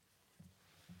Riley.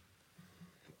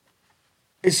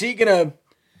 Is he going to...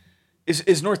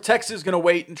 Is North Texas going to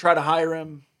wait and try to hire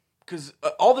him? Because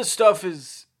all this stuff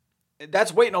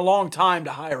that's waiting a long time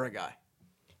to hire a guy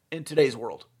in today's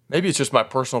world. Maybe it's just my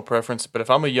personal preference, but if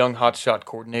I'm a young hotshot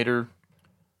coordinator,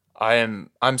 I'm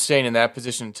staying in that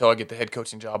position until I get the head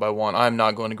coaching job I want. I'm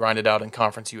not going to grind it out in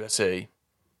Conference USA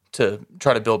to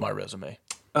try to build my resume.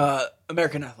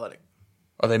 American Athletic.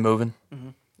 Are they moving? Mm-hmm.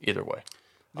 Either way.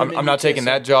 I'm in not taking UTSA.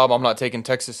 that job. I'm not taking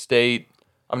Texas State.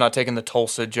 I'm not taking the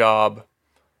Tulsa job.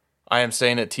 I am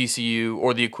staying at TCU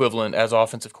or the equivalent as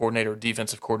offensive coordinator,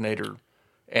 defensive coordinator,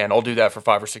 and I'll do that for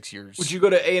 5 or 6 years. Would you go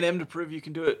to A&M to prove you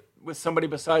can do it with somebody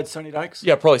besides Sonny Dykes?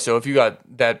 Yeah, probably so. If you got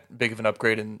that big of an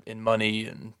upgrade in money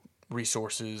and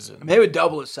resources and They would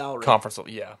double his salary. conference,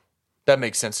 yeah, that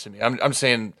makes sense to me. I'm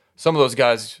saying some of those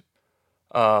guys,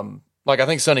 like I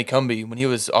think Sonny Cumbie, when he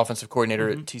was offensive coordinator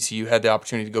at TCU, had the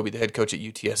opportunity to go be the head coach at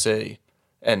UTSA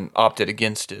and opted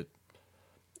against it.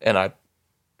 And I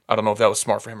don't know if that was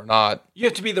smart for him or not. You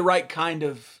have to be the right kind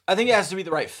of... I think it has to be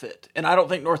the right fit. And I don't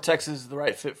think North Texas is the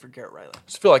right fit for Garrett Riley. I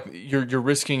just feel like you're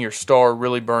risking your star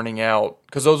really burning out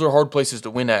because those are hard places to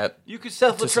win at. You could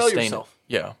Seth To Luttrell sustain yourself.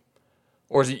 it. Yeah.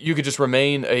 Or you could just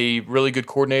remain a really good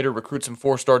coordinator, recruit some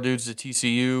 4-star dudes to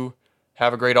TCU,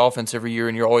 have a great offense every year,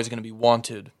 and you're always going to be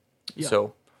wanted. Yeah.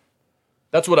 So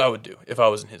that's what I would do if I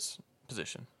was in his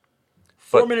position.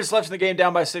 4 minutes left in the game,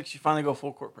 down by 6. You finally go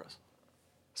full court press.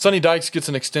 Sonny Dykes gets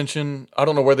an extension. I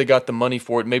don't know where they got the money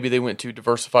for it. Maybe they went to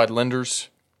diversified lenders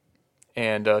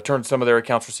and turned some of their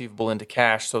accounts receivable into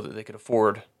cash so that they could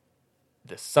afford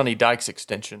the Sonny Dykes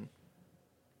extension.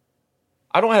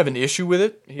 I don't have an issue with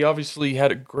it. He obviously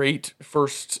had a great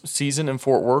first season in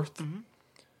Fort Worth. Mm-hmm.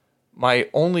 My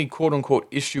only quote-unquote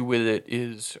issue with it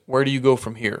is where do you go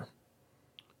from here?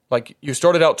 Like, you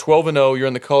started out 12-0, you're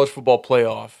in the college football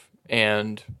playoff,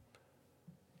 and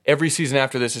every season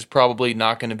after this is probably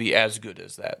not going to be as good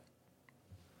as that.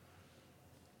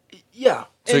 Yeah.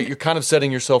 So and, you're kind of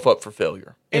setting yourself up for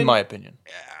failure, in my opinion.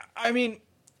 I mean,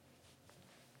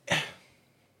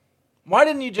 why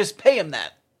didn't you just pay him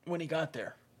that when he got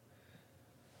there?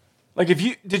 Like,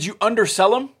 did you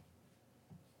undersell him?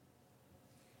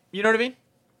 You know what I mean?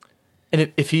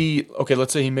 And if he, okay,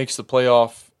 let's say he makes the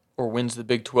playoff or wins the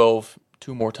Big 12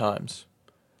 2 more times.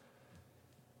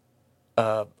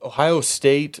 Ohio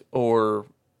State or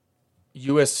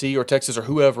USC or Texas or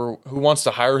whoever who wants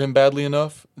to hire him badly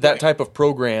enough, that type of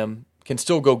program can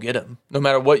still go get him, no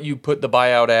matter what you put the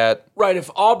buyout at. Right.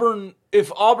 If Auburn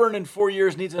in 4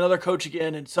 years needs another coach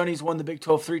again and Sonny's won the Big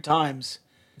 12 3 times,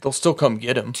 They'll still come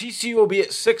get him. TCU will be at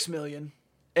 $6 million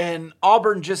and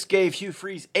Auburn just gave Hugh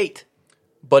Freeze 8.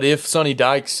 But if Sonny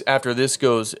Dykes after this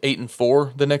goes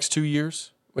 8-4 the next 2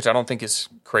 years, which I don't think is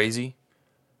crazy,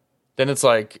 then it's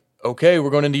like, okay, we're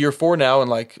going into year 4 now, and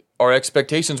like our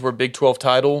expectations were Big 12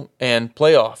 title and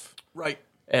playoff. Right.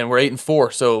 And we're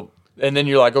 8-4. So, and then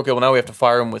you're like, okay, well now we have to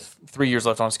fire him with 3 years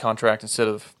left on his contract instead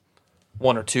of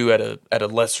 1 or 2 at a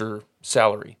lesser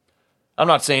salary. I'm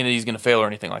not saying that he's going to fail or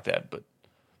anything like that, but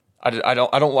I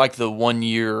don't like the 1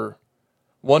 year,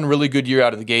 one really good year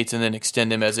out of the gates and then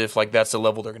extend him as if like that's the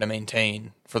level they're going to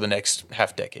maintain for the next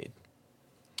half decade.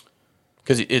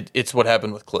 Because it's what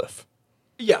happened with Cliff.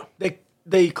 Yeah,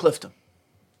 they cliffed him.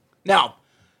 Now,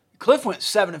 Cliff went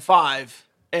 7-5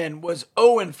 and was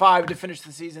 0-5 to finish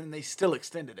the season, and they still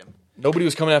extended him. Nobody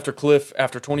was coming after Cliff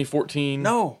after 2014,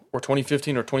 No. or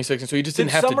 2015 or 2016, so you just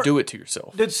didn't have to do it to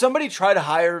yourself. Did somebody try to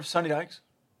hire Sonny Dykes?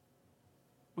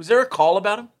 Was there a call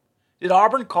about him? Did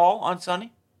Auburn call on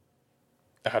Sonny?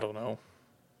 I don't know.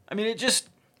 I mean, it just,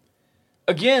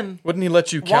 again, Wouldn't he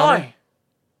let you counter? why?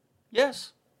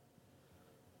 Yes.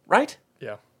 Right?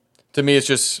 Yeah. To me, it's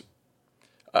just,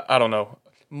 I don't know.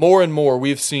 More and more,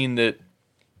 we've seen that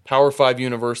Power 5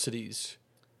 universities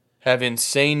have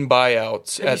insane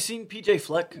buyouts Have you seen PJ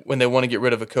Fleck? when they want to get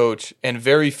rid of a coach, and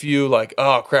very few like,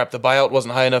 oh, crap, the buyout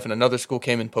wasn't high enough and another school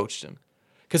came and poached him.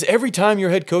 Because every time your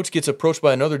head coach gets approached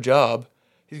by another job,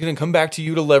 he's going to come back to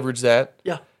you to leverage that.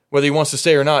 Yeah. Whether he wants to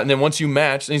stay or not. And then once you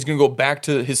match, then he's going to go back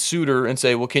to his suitor and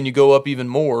say, well, can you go up even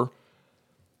more?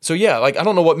 So, yeah, like I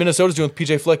don't know what Minnesota's doing with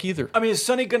PJ Fleck either. I mean, is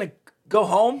Sonny going to go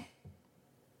home?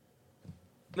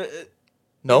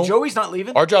 No. Joey's not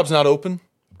leaving? Our job's not open.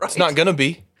 Right. It's not going to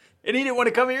be. And he didn't want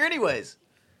to come here anyways.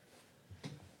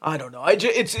 I don't know.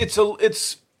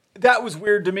 It's that was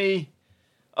weird to me.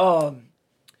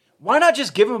 Why not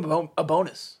just give him a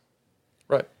bonus?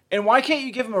 Right. And why can't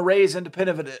you give him a raise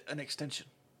independent of an extension?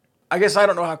 I guess I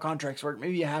don't know how contracts work.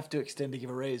 Maybe you have to extend to give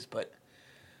a raise, but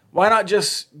why not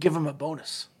just give him a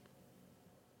bonus?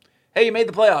 Hey, you made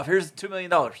the playoff. Here's $2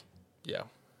 million. Yeah.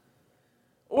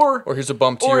 Or Or here's a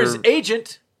bump to or your his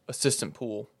agent. assistant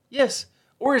pool. Yes.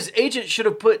 Or his agent should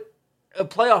have put a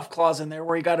playoff clause in there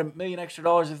where he got $1 million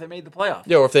extra if they made the playoff.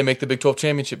 Yeah, or if they make the Big 12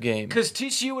 championship game. Because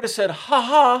TCU would have said,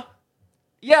 ha,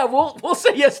 yeah, we'll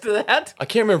say yes to that. I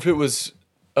can't remember if it was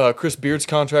Chris Beard's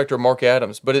contract or Mark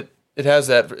Adams, but it has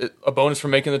that a bonus for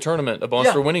making the tournament, a bonus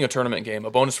Yeah. for winning a tournament game, a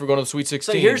bonus for going to the Sweet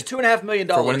 16. So here's $2.5 million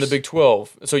for winning the Big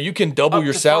 12. So you can double Up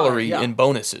your to salary 5, yeah. in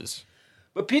bonuses.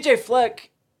 But PJ Fleck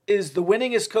is the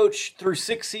winningest coach through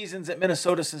 6 seasons at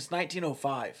Minnesota since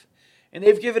 1905. And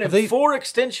they've given him 4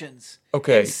 extensions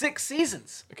Okay. in 6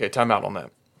 seasons. Okay, time out on that.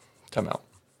 Time out.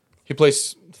 He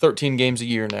plays 13 games a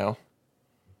year now.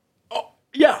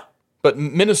 Yeah. But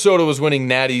Minnesota was winning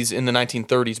natties in the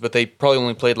 1930s, but they probably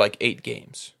only played like 8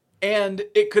 games. And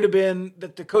it could have been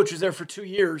that the coach was there for 2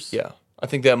 years. Yeah. I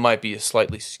think that might be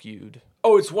slightly skewed.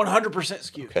 Oh, it's 100%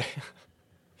 skewed.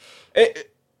 Okay.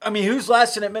 I mean, who's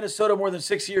lasting at Minnesota more than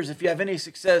 6 years if you have any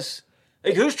success?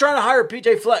 Like, who's trying to hire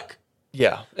PJ Fleck?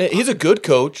 Yeah. He's a good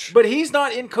coach. But he's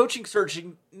not in coaching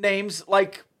searching names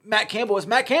like Matt Campbell is.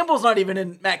 Matt Campbell's not even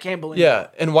in Matt Campbell anymore. Yeah,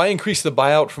 and why increase the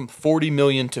buyout from $40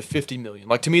 million to $50 million?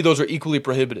 Like, to me, those are equally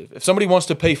prohibitive. If somebody wants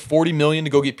to pay $40 million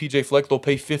to go get PJ Fleck, they'll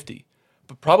pay $50.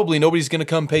 But probably nobody's going to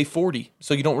come pay $40,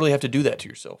 so you don't really have to do that to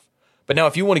yourself. But now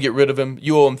if you want to get rid of him,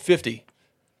 you owe him $50.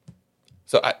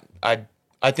 So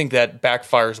I think that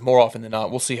backfires more often than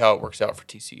not. We'll see how it works out for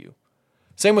TCU.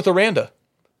 Same with Aranda.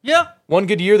 Yeah. One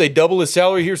good year, they double his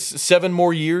salary. Here's 7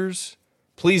 more years.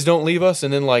 Please don't leave us.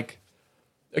 And then, like,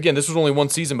 again, this was only 1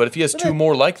 season, but if he has 2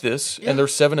 more like this, and they're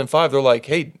 7-5, they're like,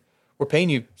 hey, we're paying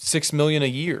you $6 million a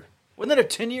year. Wasn't that a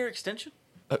 10-year extension?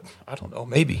 I don't know,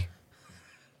 maybe.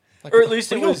 Like, Or at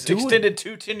least what it are y'all was doing? extended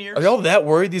to 10 years? Are y'all that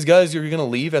worried these guys are going to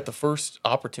leave at the first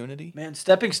opportunity? Man,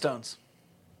 stepping stones.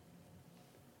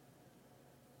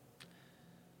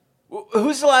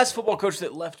 Who's the last football coach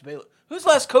that left Baylor? Who's the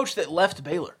last coach that left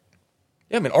Baylor?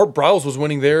 Yeah, I mean, Art Briles was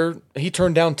winning there. He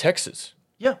turned down Texas.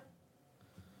 Yeah.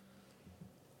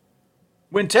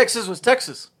 When Texas was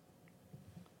Texas.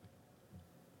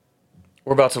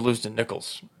 We're about to lose to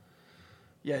Nichols.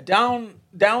 Yeah, down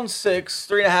 6,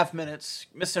 3.5 minutes,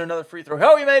 missing another free throw.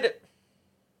 Oh, he made it.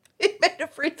 He made a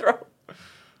free throw.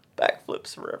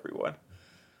 Backflips for everyone.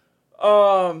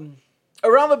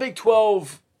 Around the Big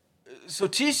 12, so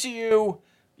TCU,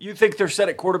 you think they're set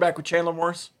at quarterback with Chandler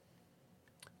Morris?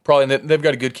 Probably, and they've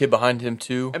got a good kid behind him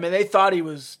too. I mean, they thought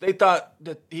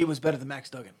that he was better than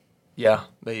Max Duggan. Yeah,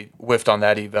 they whiffed on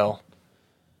that eval.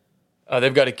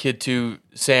 They've got a kid too,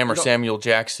 Samuel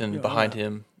Jackson, behind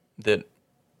him that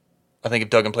I think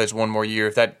if Duggan plays 1 more year,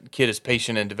 if that kid is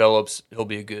patient and develops, he'll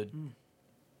be a good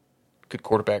good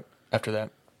quarterback after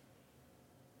that.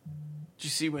 Did you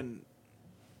see when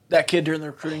that kid during the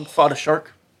recruiting fought a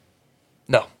shark?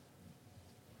 No.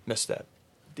 Missed that.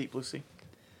 Deep Blue Sea.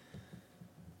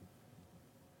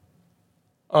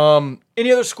 Um,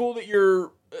 Any other school that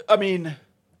you're? I mean,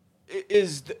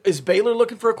 is Baylor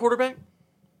looking for a quarterback?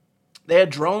 They had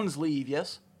Drones leave.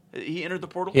 Yes, he entered the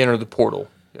portal. he entered the portal.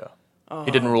 Yeah.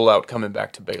 He didn't rule out coming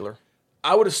back to Baylor.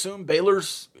 I would assume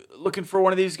Baylor's looking for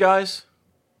one of these guys,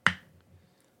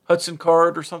 Hudson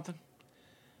Card or something.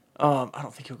 I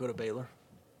don't think he'll go to Baylor.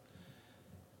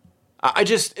 I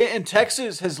just, and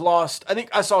Texas has lost. I think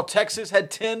I saw Texas had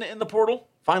 10 in the portal.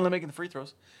 Finally making the free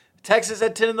throws. Texas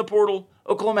had 10 in the portal.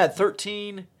 Oklahoma had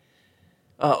 13.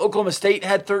 Oklahoma State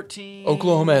had 13.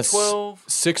 Oklahoma has 12.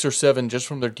 6 or 7 just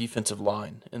from their defensive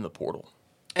line in the portal.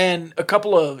 And a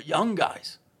couple of young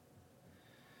guys.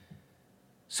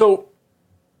 So,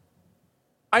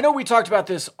 I know we talked about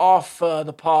this off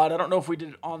the pod. I don't know if we did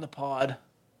it on the pod.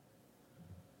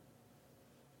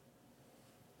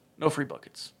 No free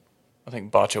buckets. I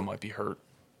think Bacho might be hurt.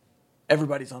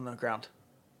 Everybody's on the ground.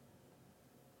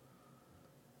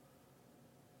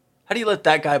 How do you let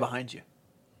that guy behind you?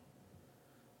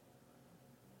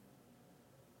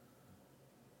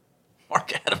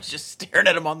 Mark Adams just staring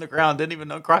at him on the ground. Didn't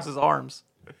even uncross his arms.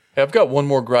 Hey, I've got one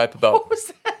more gripe about... What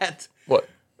was that? What?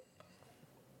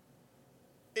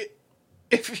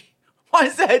 Why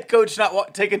is the head coach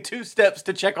not taking 2 steps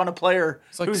to check on a player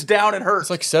like, who's down and hurt? It's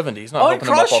like 70. He's not helping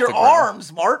him up Uncross off your the ground.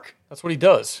 arms, Mark. That's what he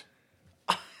does.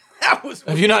 That was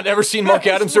Have you not ever seen Mark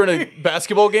That was Adams during a weird.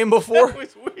 basketball game before? That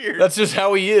was weird. That's just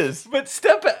how he is. But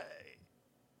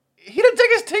he didn't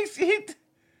take his takes.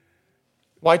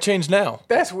 Why change now?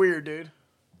 That's weird, dude.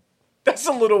 That's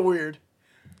a little weird.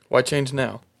 Why change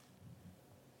now?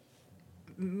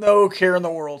 No care in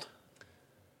the world.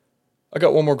 I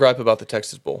got one more gripe about the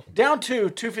Texas Bowl. Down to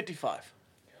 255.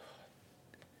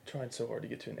 Trying so hard to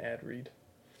get to an ad read.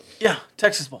 Yeah,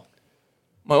 Texas Bowl.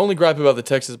 My only gripe about the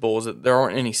Texas Bowl is that there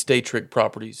aren't any Stay Trig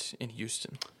properties in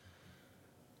Houston.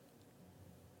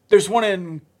 There's one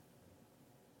in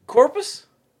Corpus?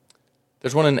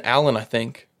 There's one in Allen, I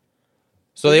think.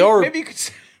 So they are Maybe you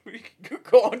could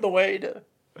go on the way to...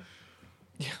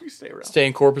 Yeah, we stay around. stay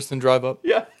in Corpus and drive up.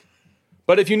 Yeah.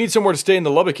 But if you need somewhere to stay in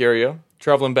the Lubbock area,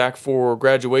 traveling back for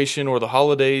graduation or the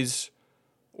holidays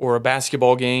or a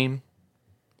basketball game,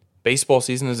 baseball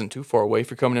season isn't too far away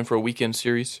if you're coming in for a weekend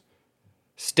series.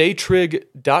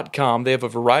 StayTrig.com, they have a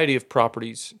variety of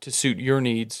properties to suit your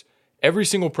needs. Every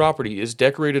single property is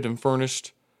decorated and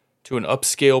furnished to an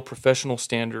upscale professional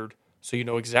standard, so you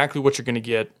know exactly what you're going to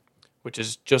get, which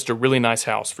is just a really nice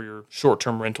house for your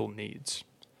short-term rental needs.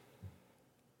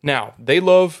 Now, they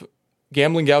love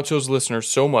Gambling Gauchos listeners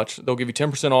so much, they'll give you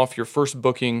 10% off your first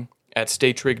booking at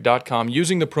StayTrig.com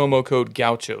using the promo code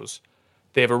Gauchos.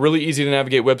 They have a really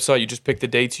easy-to-navigate website. You just pick the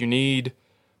dates you need.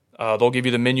 They'll give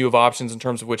you the menu of options in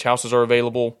terms of which houses are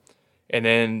available, and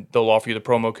then they'll offer you the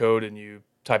promo code, and you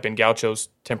type in Gauchos,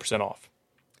 10% off.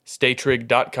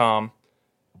 StayTrig.com.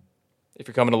 If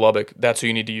you're coming to Lubbock, that's who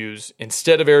you need to use.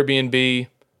 Instead of Airbnb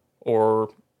or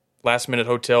last-minute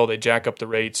hotel, they jack up the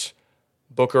rates.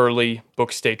 Book early,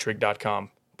 book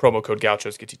StayTrig.com. Promo code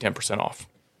Gauchos gets you 10% off.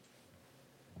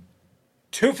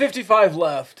 2:55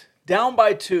 left, down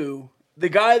by 2. The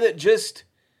guy that just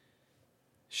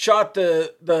shot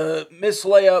the miss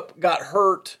layup got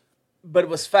hurt, but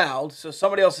was fouled. So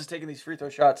somebody else is taking these free throw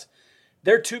shots.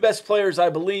 Their 2 best players, I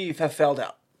believe, have fouled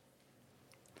out.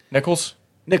 Nichols?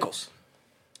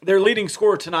 Their leading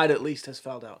scorer tonight, at least, has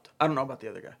fouled out. I don't know about the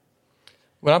other guy.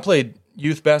 When I played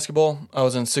youth basketball, I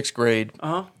was in 6th grade,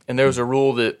 and there was a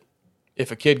rule that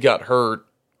if a kid got hurt,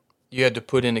 you had to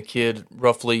put in a kid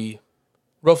roughly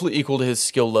equal to his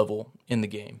skill level in the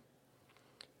game.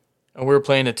 And we were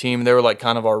playing a team, they were like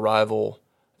kind of our rival.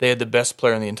 They had the best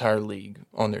player in the entire league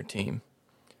on their team.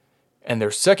 And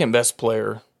their second best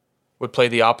player would play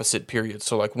the opposite period.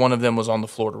 So like one of them was on the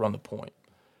floor to run the point.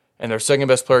 And their second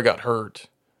best player got hurt.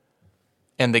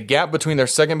 And the gap between their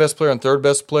second best player and third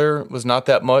best player was not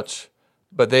that much,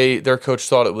 but their coach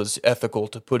thought it was ethical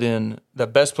to put in the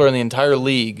best player in the entire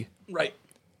league. Right.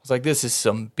 I was like, this is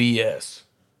some BS.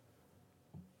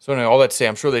 So anyway, all that to say,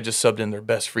 I'm sure they just subbed in their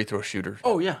best free throw shooter.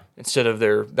 Oh, yeah. Instead of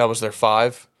that was their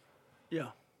 5. Yeah.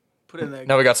 Put in that.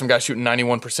 Now we got some guy shooting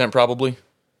 91% probably.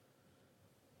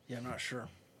 Yeah, I'm not sure.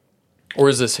 Or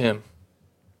is this him?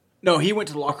 No, he went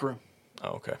to the locker room. Oh,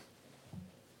 okay.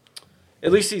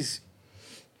 At least he's...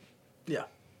 Yeah.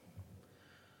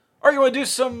 All right, you want to do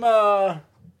some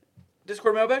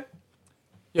Discord mailbag?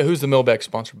 Yeah, who's the mailbag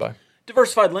sponsored by?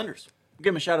 Diversified Lenders.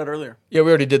 Give him a shout out earlier. Yeah, we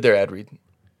already did their ad read.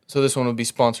 So this one would be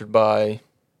sponsored by...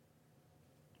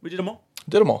 We did them all.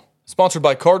 Did them all. Sponsored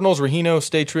by Cardinals, Rahino,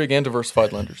 Stay Trig, and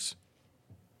Diversified Lenders.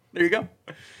 There you go.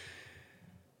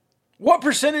 What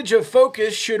percentage of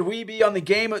focus should we be on the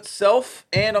game itself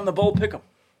and on the bowl pick'em?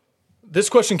 This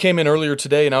question came in earlier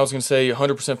today, and I was going to say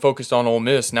 100% focused on Ole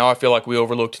Miss. Now I feel like we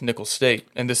overlooked Nicholls State,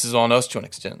 and this is on us to an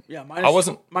extent. Yeah, minus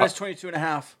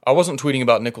 22.5. I wasn't tweeting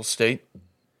about Nicholls State.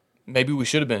 Maybe we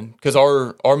should have been, because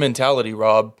our mentality,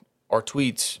 Rob, our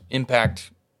tweets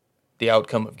impact the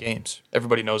outcome of games.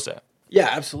 Everybody knows that. Yeah,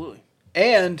 absolutely.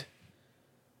 And,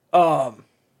 I'm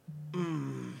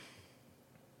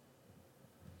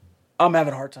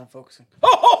having a hard time focusing.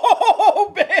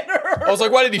 Oh, Banner! I was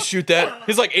like, why did he shoot that?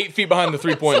 He's like 8 feet behind the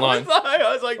 3-point line.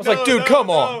 I was like, Dude, come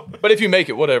on. But if you make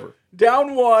it, whatever.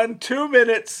 Down 1, 2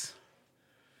 minutes.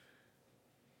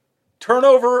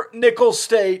 Turnover, Nicholls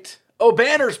State.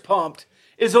 O'Banner's pumped.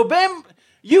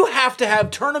 You have to have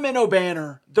Tournament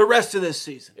O'Banner the rest of this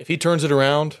season. If he turns it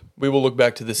around, we will look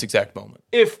back to this exact moment.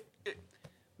 If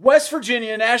West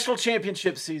Virginia national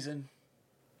championship season,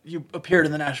 you appeared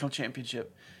in the national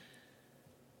championship.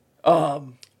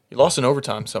 You lost in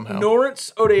overtime somehow.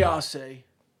 Lawrence Odiase.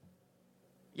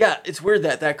 Yeah, it's weird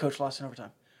that coach lost in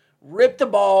overtime. Ripped the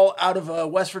ball out of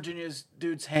West Virginia's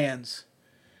dude's hands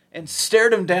and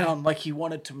stared him down like he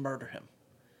wanted to murder him.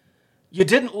 You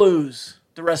didn't lose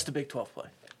the rest of Big 12 play.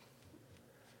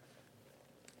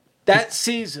 That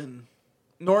season,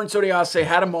 Lawrence Odiase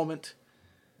had a moment.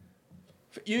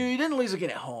 You didn't lose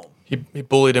again at home. He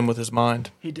bullied him with his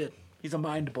mind. He did. He's a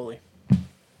mind bully.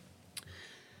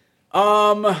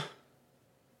 Over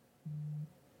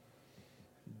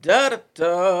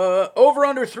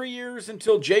under 3 years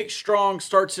until Jake Strong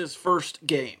starts his first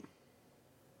game.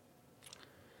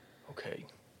 Okay.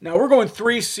 Now we're going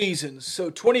 3 seasons, so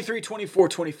 23, 24,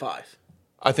 25.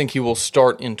 I think he will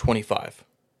start in 25.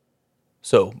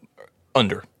 So,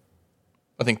 under.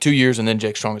 I think 2 years and then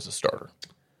Jake Strong is the starter.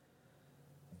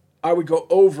 I would go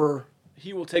over.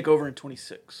 He will take over in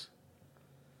 26.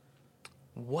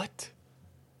 What?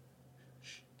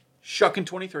 Shuck in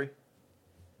 23.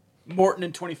 Morton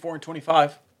in 24 and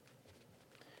 25.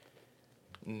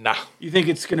 Nah. You think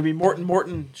it's going to be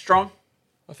Morton, Strong?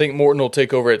 I think Morton will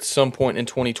take over at some point in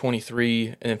 2023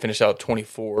 and then finish out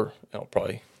 24. And I'll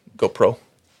probably go pro.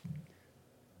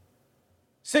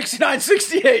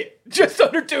 69-68. Just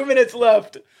under 2 minutes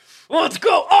left. Let's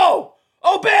go. Oh,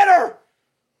 Banner.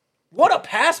 What a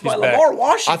pass by Lamar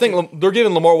Washington. I think they're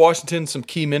giving Lamar Washington some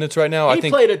key minutes right now. He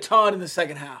played a ton in the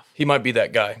second half. He might be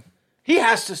that guy. He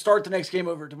has to start the next game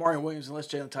over Damarian Williams unless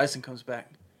Jalen Tyson comes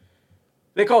back.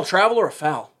 They call travel or a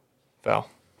foul? Foul.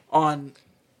 I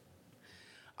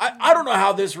don't know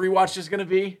how this rewatch is going to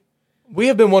be. We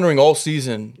have been wondering all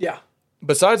season. Yeah.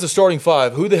 Besides the starting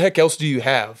 5, who the heck else do you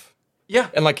have? Yeah.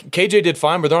 And KJ did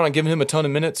fine, but they're not giving him a ton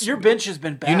of minutes. Your bench has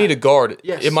been bad. You need a guard.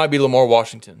 Yes. It might be Lamar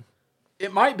Washington.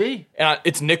 It might be. And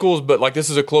it's Nicholls, but this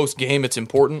is a close game. It's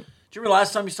important. Do you remember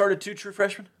last time you started 2 true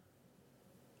freshmen?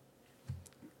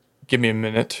 Give me a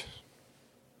minute.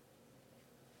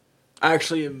 I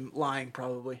actually am lying,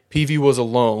 probably. PV was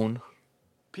alone.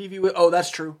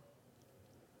 That's true.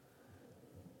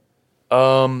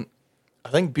 I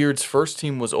think Beard's first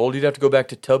team was old. You'd have to go back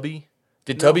to Tubby.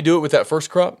 Did Tubby do it with that first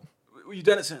crop? You've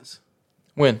done it since.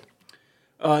 When?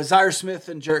 Zaire Smith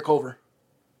and Jarrett Culver.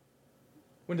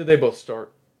 When did they both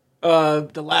start?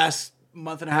 The last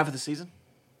month and a half of the season.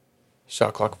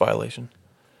 Shot clock violation.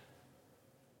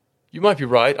 You might be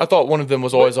right. I thought one of them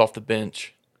was always off the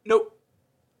bench. Nope.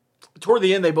 Toward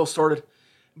the end, they both started.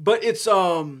 But it's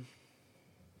Terrence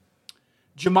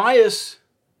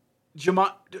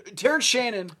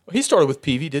Shannon. He started with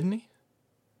PV, didn't he?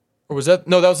 Or was that?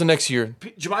 No, that was the next year.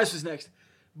 Jemias was next.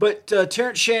 But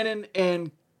Terrence Shannon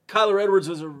and Kyler Edwards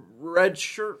was a red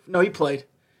shirt. No, he played.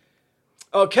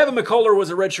 Kevin McCullough was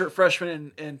a redshirt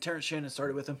freshman, and Terrence Shannon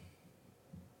started with him.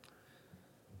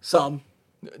 Some.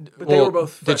 But they were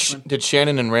both freshmen. Did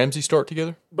Shannon and Ramsey start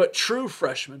together? But true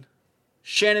freshmen.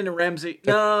 Shannon and Ramsey.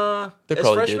 Nah. They as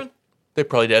probably freshmen? did. They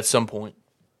probably did at some point.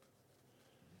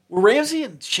 Were Ramsey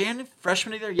and Shannon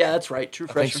freshmen either? Yeah, that's right. True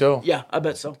freshmen. I think so. Yeah, I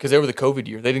bet so. Because they were the COVID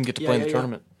year. They didn't get to play in the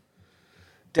tournament.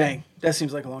 Dang. That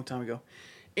seems like a long time ago.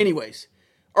 Anyways.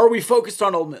 Are we focused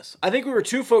on Ole Miss? I think we were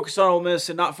too focused on Ole Miss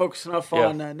and not focused enough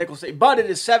on Nicholls State. But it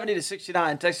is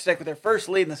 70-69. Texas Tech with their first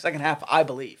lead in the second half, I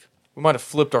believe. We might have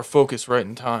flipped our focus right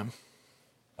in time.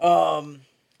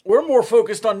 We're more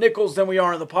focused on Nicholls than we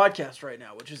are on the podcast right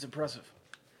now, which is impressive.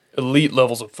 Elite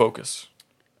levels of focus.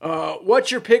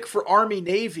 What's your pick for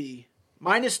Army-Navy?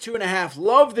 -2.5.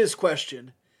 Love this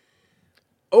question.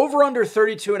 Over under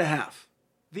 32.5.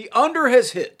 The under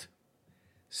has hit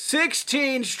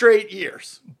 16 straight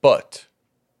years. But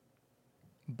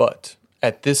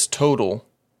at this total,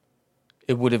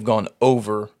 it would have gone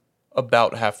over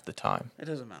about half the time. It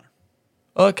doesn't matter.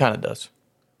 Oh, it kind of does.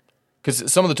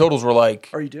 Because some of the totals were like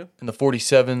Or you do? in the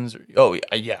 47s. Oh,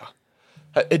 yeah.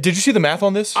 Did you see the math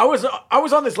on this? I was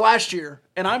on this last year,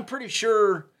 and I'm pretty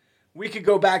sure we could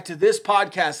go back to this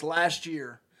podcast last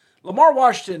year. Lamar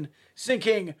Washington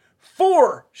sinking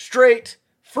 4 straight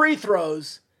free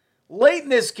throws late in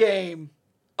this game,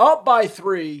 up by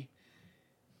 3.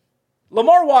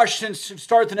 Lamar Washington should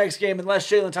start the next game unless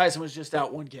Jalen Tyson was just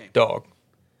out one game. Dog.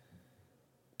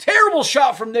 Terrible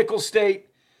shot from Nicholls State.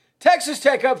 Texas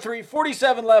Tech up 3,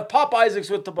 47 left. Pop Isaacs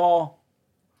with the ball.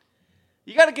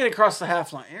 You got to get across the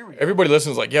half line. Here we go. Everybody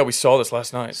listens like, yeah, we saw this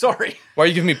last night. Sorry. Why are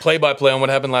you giving me play-by-play on what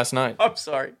happened last night? I'm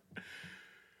sorry.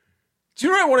 Do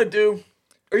you know what I want to do?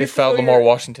 They fouled Lamar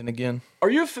Washington again. Are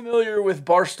you familiar with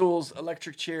Barstool's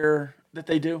electric chair that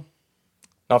they do?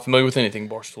 Not familiar with anything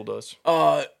Barstool does.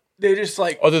 They just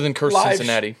like Other than curse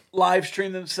Cincinnati. live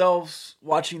stream themselves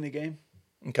watching the game.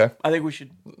 Okay. I think we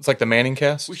should It's like the Manning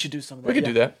cast. do some of that. We could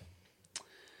do that.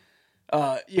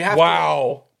 You have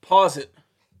Wow. to pause it.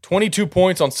 22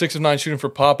 points on 6 of 9 shooting for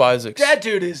Pop Isaacs. That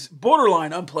dude is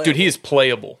borderline unplayable. Dude, he is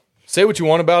playable. Say what you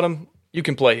want about him. You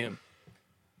can play him.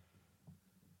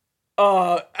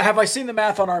 Have I seen the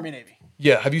math on Army Navy?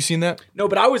 Yeah, have you seen that? No,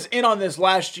 but I was in on this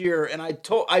last year, and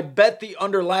I bet the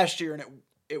under last year, and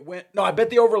it went. No, I bet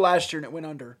the over last year, and it went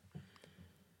under.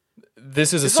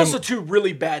 This is It's also 2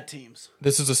 really bad teams.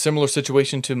 This is a similar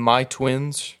situation to my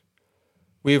Twins.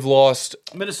 We've lost,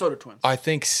 Minnesota Twins. I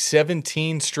think,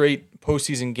 17 straight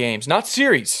postseason games. Not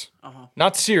series.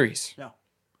 Not series. Yeah,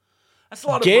 that's a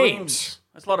lot of Games. brooms.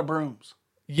 That's a lot of brooms.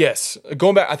 Yes.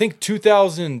 Going back, I think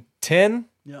 2010.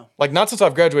 Yeah. Like, not since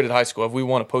I've graduated high school have we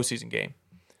won a postseason game.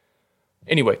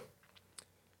 Anyway,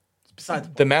 Besides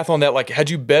the math on that, like, had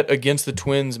you bet against the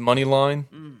Twins money line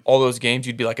all those games,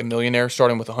 you'd be like a millionaire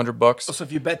starting with $100. so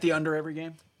if you bet the under every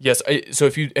game, Yes. So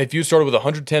if you started with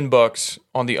 $110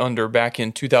 on the under back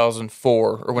in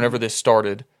 2004 or whenever this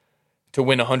started to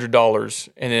win $100,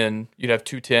 and then you'd have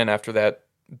 210 after that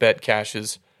bet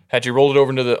cashes. Had you rolled it over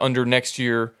into the under next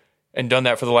year and done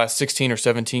that for the last 16 or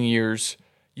 17 years,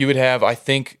 you would have, I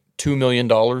think, $2 million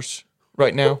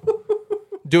right now,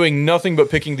 doing nothing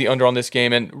but picking the under on this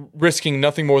game and risking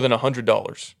nothing more than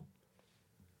 $100.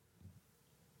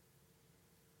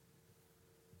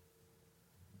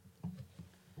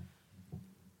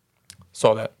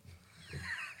 Saw that.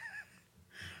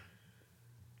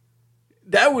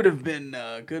 that would have been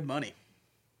good money.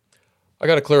 I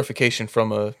got a clarification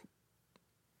from a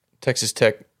Texas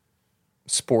Tech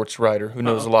sports writer who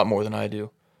knows a lot more than I do.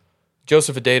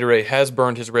 Joseph Adedire has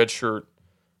burned his red shirt,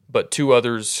 but 2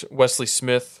 others, Wesley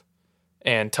Smith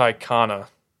and Ty Kana.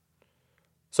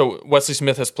 So Wesley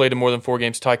Smith has played in more than 4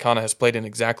 games. Ty Kana has played in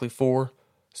exactly 4.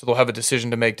 So they'll have a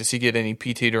decision to make. Does he get any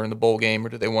PT during the bowl game, or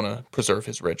do they want to preserve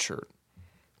his red shirt?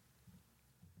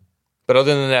 But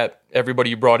other than that, everybody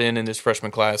you brought in this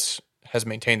freshman class has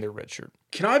maintained their red shirt.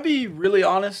 Can I be really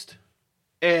honest?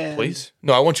 And Please?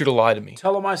 No, I want you to lie to me.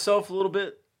 tell myself a little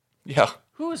bit. Yeah.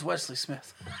 Who is Wesley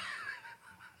Smith?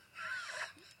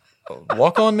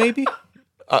 Walk-on, maybe?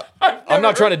 I'm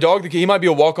not trying to dog the kid. He might be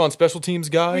a walk-on special teams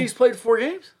guy. He's played 4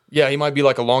 games. Yeah, he might be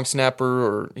like a long snapper,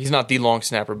 or he's not the long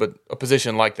snapper, but a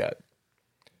position like that.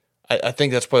 I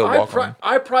think that's probably a walk-on.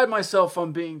 I pride myself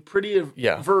on being pretty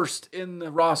Yeah. versed in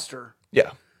the roster.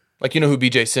 Yeah. Like, you know who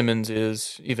B.J. Simmons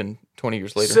is, even 20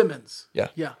 years later? Simmons. Yeah.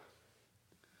 Yeah.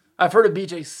 I've heard of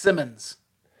B.J. Simmons.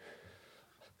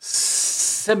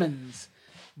 Simmons.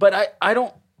 But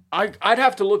I'd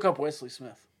have to look up Wesley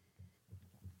Smith.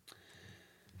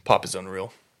 Pop is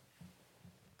unreal.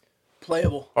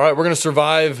 Playable. All right, we're going to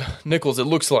survive Nicholls, it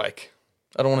looks like.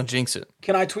 I don't want to jinx it.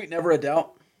 Can I tweet never a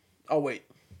doubt? I'll wait.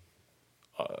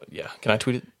 Yeah, can I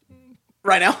tweet it?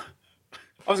 Right now?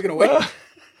 I was going to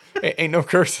wait. Ain't no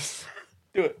curses.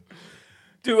 Do it.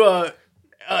 Do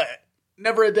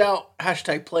never a doubt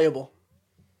hashtag playable.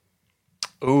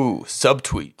 Ooh,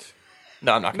 subtweet.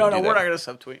 No, I'm not No, going to do that. we're not going to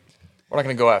subtweet. We're not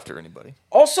going to go after anybody.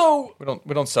 Also, We don't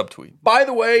subtweet. by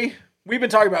the way, we've been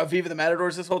talking about Viva the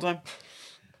Matadors this whole time.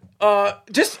 I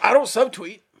don't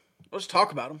subtweet. Let's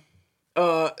talk about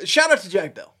them. Shout out to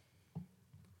Jack Bell.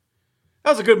 That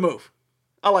was a good move.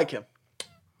 I like him.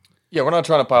 Yeah, we're not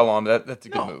trying to pile on, but that's a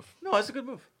good move. No, that's a good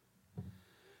move.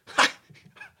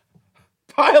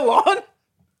 Pile on?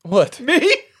 What? Me?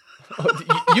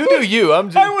 You do you. I'm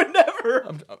just, I would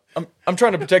never. I'm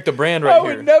trying to protect the brand right I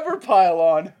here. would never pile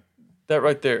on. That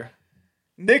right there.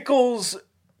 Nicholls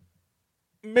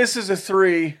misses a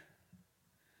 3.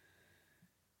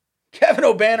 Kevin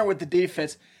O'Banner with the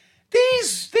defense.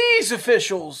 These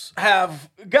officials have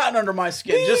gotten under my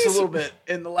skin just a little bit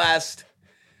in the last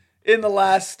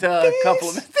couple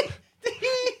of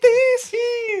minutes.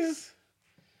 These.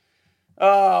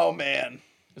 Oh man,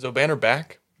 Is O'Banner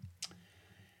back?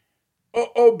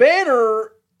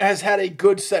 O'Banner has had a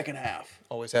good second half.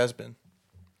 Always has been.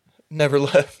 Never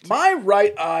left. My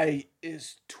right eye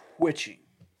is twitching.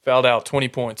 Fouled out, 20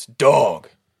 points. Dog.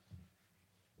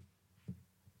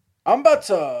 I'm about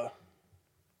to.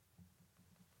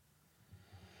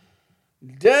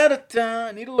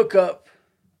 I need to look up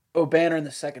O'Banner in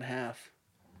the second half.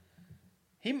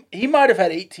 He might have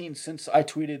had 18 since I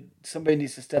tweeted somebody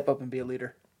needs to step up and be a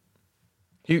leader.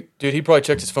 He probably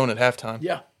checked his phone at halftime.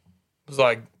 Yeah. It was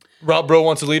like, Rob Bro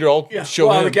wants a leader. I'll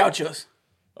show him. The Gauchos.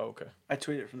 Oh, okay. I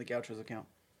tweeted it from the Gauchos account.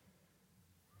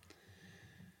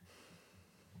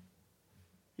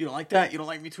 You don't like that? You don't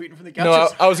like me tweeting from the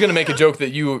Gauchos? No, I was going to make a joke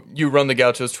that you run the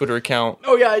Gauchos Twitter account.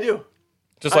 Oh, yeah, I do.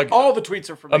 Just like all the tweets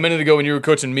are from me. A minute ago when you were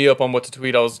coaching me up on what to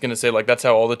tweet, I was going to say, like, that's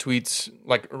how all the tweets,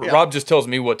 like, Rob just tells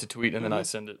me what to tweet, and then I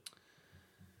send it.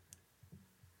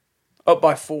 Up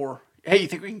by 4. Hey, you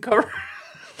think we can cover?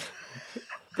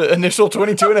 The initial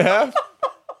 22.5?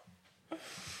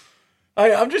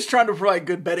 I'm just trying to provide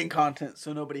good betting content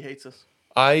so nobody hates us.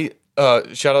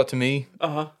 Shout out to me.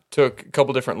 Uh-huh. Took a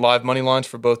couple different live money lines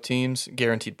for both teams,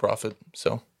 guaranteed profit,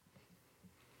 so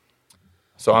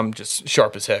I'm just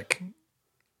sharp as heck.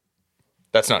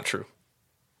 That's not true.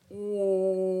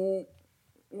 Whoa.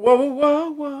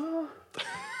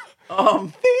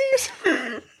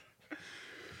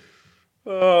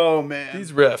 Oh, man.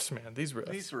 These refs, man. These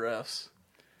refs.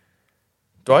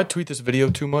 Do I tweet this video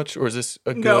too much, or is this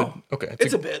a good... No. Okay.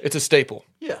 It's a bit. It's a staple.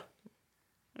 Yeah.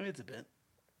 I mean, it's a bit.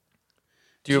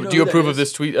 Do you approve of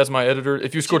this tweet as my editor?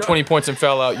 If you score 20 points and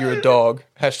foul out, you're a dog.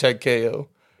 #KO. And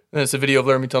then it's a video of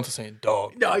Laramie Tunsil saying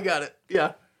dog. No, I got it.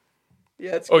 Yeah.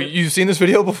 Yeah, it's Oh, good. you've seen this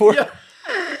video before? Yeah.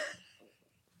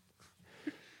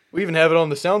 We even have it on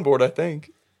the soundboard, I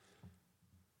think.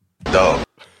 Dog.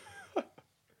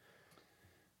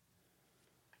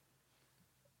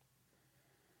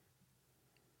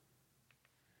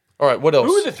 All right, what else?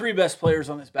 Who are the 3 best players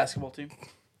on this basketball team?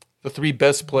 The 3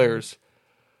 best players.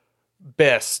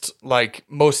 Best, like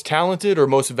most talented or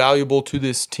most valuable to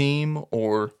this team,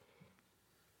 or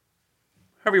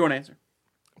However you want to answer.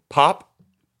 Pop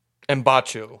and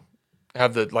Bacho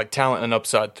have the like talent and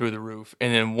upside through the roof,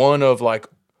 and then one of like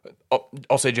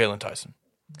I'll say Jalen Tyson.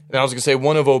 And I was gonna say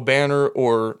one of O'Banner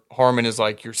or Harmon is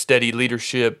like your steady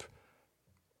leadership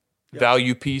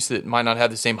value piece that might not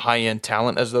have the same high end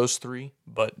talent as those 3,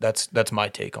 but that's my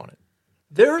take on it.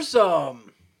 There's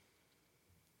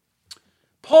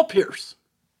Paul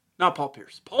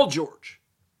George.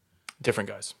 Different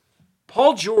guys.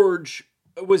 Paul George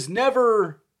was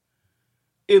never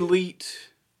elite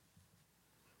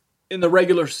in the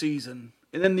regular season.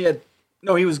 And then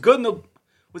he was good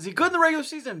was he good in the regular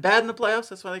season and bad in the playoffs?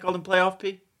 That's why they called him Playoff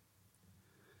P?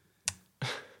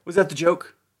 Was that the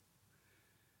joke?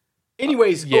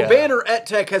 Anyways, Yeah. O'Banner at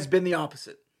Tech has been the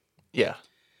opposite. Yeah.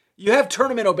 You have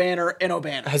tournament O'Banner and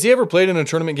O'Banner. Has he ever played in a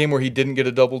tournament game where he didn't get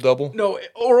a double-double? No,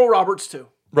 Oral Roberts too.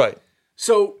 Right.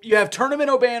 So you have tournament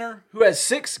O'Banner, who has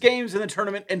 6 games in the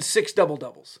tournament and 6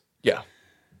 double-doubles. Yeah.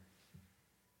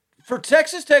 For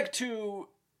Texas Tech to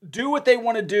do what they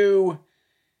want to do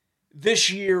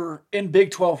this year in Big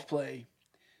 12 play,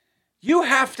 you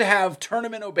have to have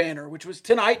tournament O'Banner, which was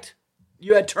tonight.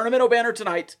 You had tournament O'Banner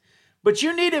tonight, but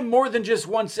you need him more than just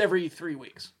once every 3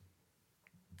 weeks.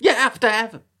 You have to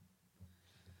have him.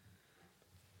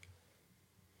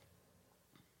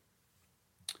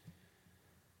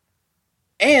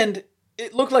 And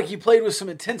it looked like you played with some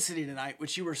intensity tonight,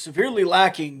 which you were severely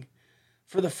lacking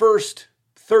for the first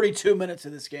 32 minutes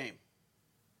of this game.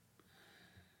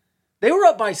 They were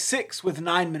up by 6 with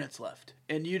 9 minutes left,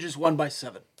 and you just won by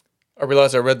 7. I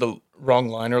realized I read the wrong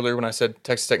line earlier when I said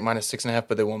Texas Tech minus 6.5,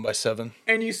 but they won by 7.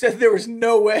 And you said there was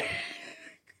no way.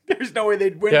 There's no way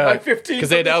they'd win by 15.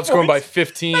 Because they had outscored by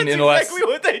 15 in the exactly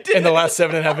what they did. in the last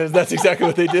 7.5 minutes. That's exactly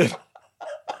what they did.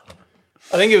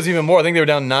 I think it was even more. I think they were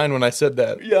down 9 when I said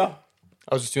that. Yeah,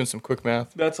 I was just doing some quick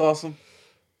math. that's awesome.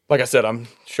 Like I said, I'm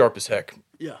sharp as heck.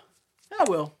 Yeah, I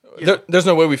will. There's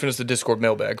no way we finished the Discord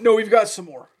mailbag. No, we've got some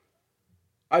more.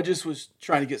 I just was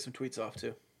trying to get some tweets off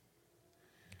too.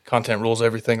 Content rules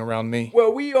everything around me.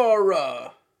 Well, we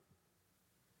are.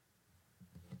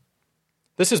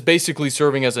 This is basically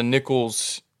serving as a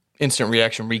Nichols instant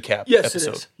reaction recap episode.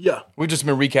 It is. Yeah. We've just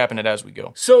been recapping it as we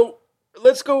go. So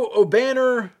let's go.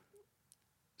 O'Banner,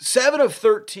 7 of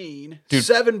 13, Dude.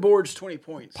 7 boards, 20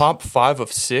 points. Pop 5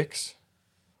 of 6.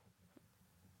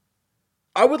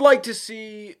 I would like to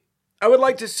see. I would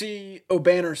like to see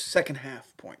O'Banner's second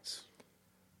half points.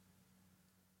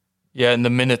 Yeah, and the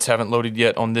minutes haven't loaded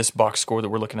yet on this box score that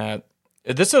we're looking at.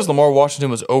 This says Lamar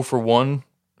Washington was 0 for 1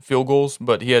 field goals,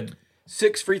 but he had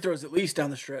 6 free throws at least down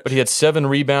the stretch. But he had 7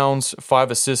 rebounds,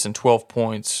 5 assists, and 12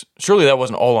 points. Surely that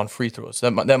wasn't all on free throws.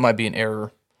 That might be an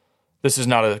error. This is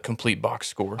not a complete box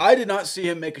score. I did not see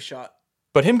him make a shot.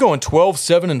 But him going 12,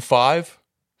 7, and 5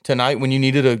 tonight when you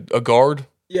needed a guard,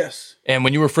 Yes. and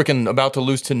when you were freaking about to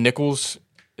lose to Nichols,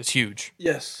 is huge.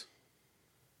 Yes.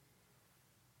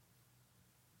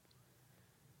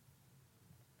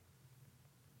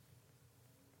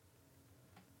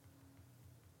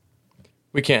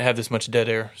 We can't have this much dead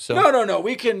air. So No.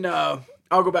 We can. I'll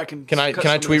go back and. Can I cut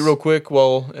some of tweet this. real quick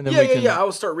and then we can I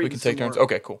will start reading. we can take some turns. more.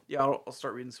 Okay, cool. Yeah, I'll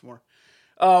start reading some more.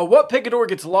 What picador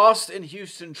gets lost in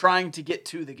Houston trying to get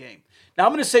to the game? Now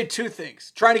I'm going to say 2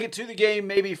 things. Trying to get to the game,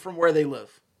 maybe from where they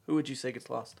live. Who would you say gets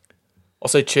lost? I'll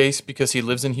say Chase because he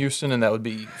lives in Houston, and that would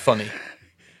be funny.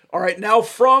 All right, now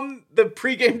from the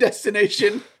pregame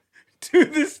destination to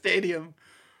the stadium,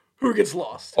 who gets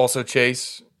lost? Also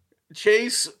Chase.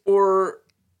 Chase or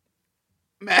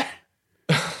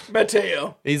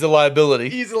Mateo? He's a liability.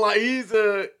 He's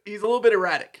a little bit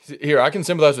erratic. Here, I can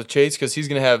sympathize with Chase because he's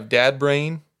going to have dad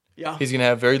brain. Yeah. He's going to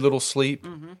have very little sleep.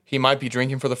 Mm-hmm. He might be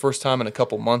drinking for the first time in a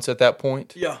couple months at that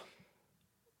point. Yeah.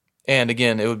 And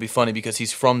again, it would be funny because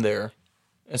he's from there.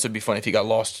 And so it'd be funny if he got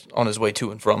lost on his way to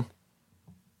and from.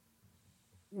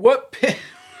 What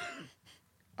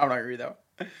I'm not going to read that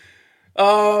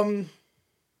one.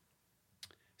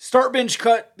 Start, binge,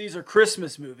 cut. These are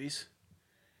Christmas movies.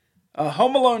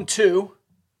 Home Alone 2,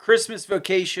 Christmas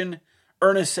Vacation,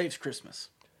 Ernest Saves Christmas.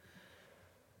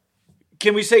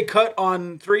 Can we say cut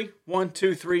on 3? 1,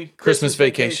 2, 3. Christmas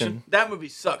Vacation. That movie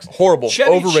sucks. Horrible.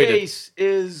 Chevy Overrated. Chase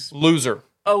is Loser.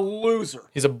 a loser.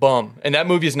 He's a bum. And that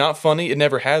movie is not funny. It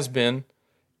never has been.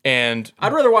 And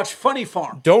I'd rather watch Funny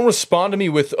Farm. don't respond to me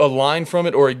with a line from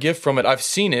it or a gif from it. I've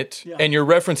seen it, and your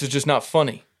reference is just not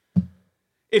funny.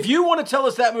 If you want to tell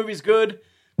us that movie's good,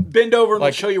 bend over and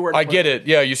I'll show you where to I put get it.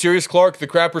 Yeah, you serious, Clark? The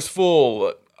crapper's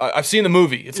full. I've seen the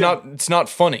movie. It's not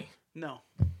funny. No.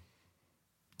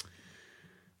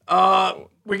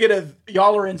 We get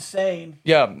y'all are insane.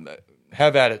 Yeah,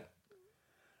 have at it.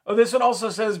 Oh, this one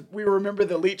also says we remember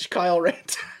the Leech Kyle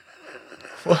rant.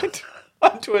 What?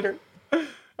 On Twitter.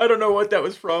 I don't know what that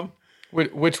was from.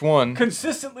 Which one?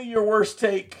 Consistently, your worst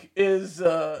take is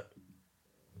that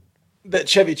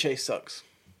Chevy Chase sucks.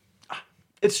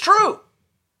 It's true.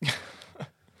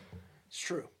 It's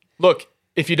true. Look,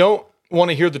 if you don't want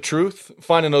to hear the truth,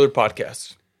 find another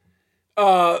podcast.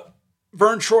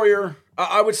 Vern Troyer.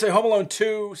 I would say Home Alone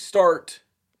 2 start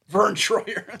Vern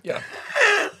Troyer. Yeah.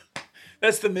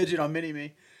 That's the midget on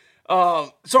Mini-Me.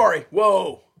 Sorry.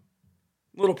 Whoa.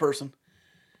 Little person.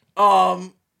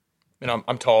 And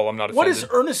I'm tall. I'm not offended. What is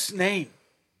Ernest's name?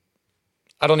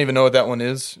 I don't even know what that one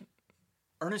is.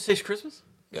 Ernest Saves Christmas?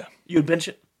 Yeah. You would bench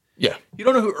it? Yeah. You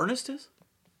don't know who Ernest is?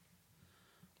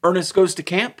 Ernest Goes to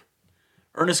Camp?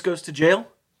 Ernest Goes to Jail?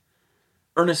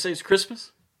 Ernest Saves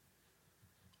Christmas?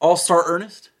 All-Star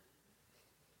Ernest?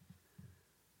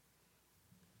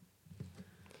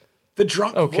 The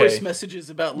drunk voice messages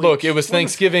about Leach. Look, it was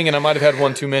Thanksgiving, and I might have had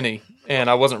one too many, and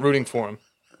I wasn't rooting for him,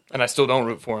 and I still don't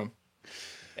root for him.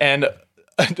 And,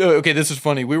 okay, this is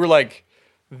funny. We were, like,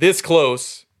 this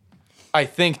close, I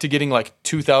think, to getting, like,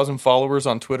 2,000 followers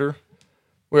on Twitter.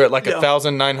 We're at, like,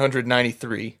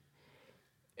 1,993.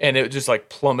 And it just, like,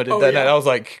 plummeted that night. I was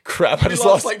like, crap, I just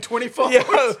lost like 20 followers.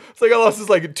 Yeah, it's like I lost,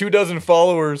 like, 24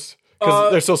 followers,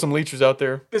 because there's still some leechers out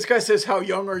there. This guy says, how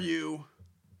young are you?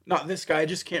 Not this guy, I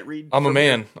just can't read. I'm a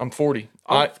man. I'm 40.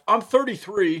 I'm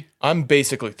 33. I'm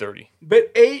basically 30.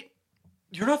 But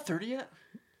you're not 30 yet?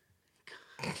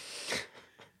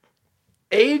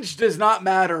 Age does not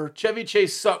matter. Chevy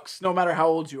Chase sucks no matter how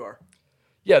old you are.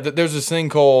 Yeah, there's this thing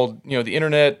called, the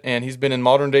internet, and he's been in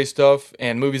modern day stuff,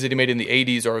 and movies that he made in the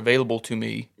 80s are available to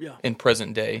me in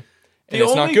present day. And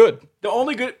it's not good.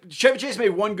 Chevy Chase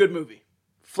made one good movie.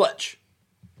 Fletch.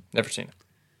 Never seen it.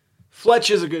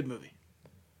 Fletch is a good movie.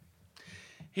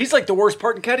 He's like the worst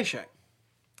part in Caddyshack.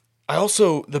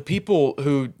 The people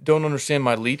who don't understand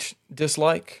my Leach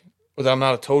dislike, or that I'm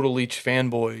not a total Leach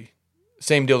fanboy,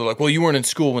 same deal. They're like, well, you weren't in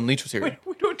school when Leach was here.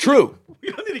 True.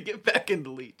 We don't need to get back into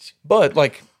Leach. But,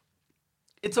 like...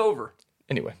 It's over.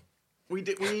 Anyway. We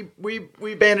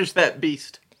banished that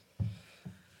beast.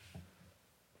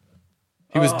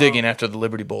 He was digging after the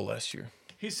Liberty Bowl last year.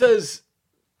 He says,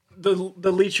 the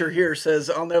Leacher here says,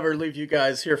 I'll never leave you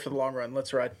guys here for the long run.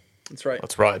 Let's ride. That's right.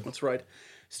 Let's ride. Let's ride.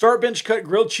 Start, bench, cut,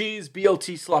 grilled cheese,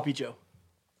 BLT, Sloppy Joe.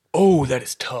 Oh, that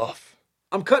is tough.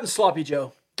 I'm cutting Sloppy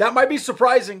Joe. That might be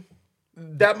surprising.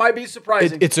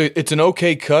 It's an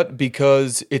okay cut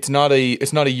because it's not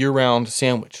a year-round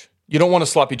sandwich. You don't want a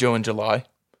sloppy Joe in July.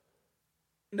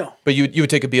 No. But you would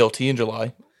take a BLT in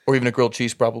July, or even a grilled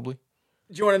cheese probably.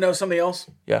 Do you want to know something else?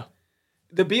 Yeah.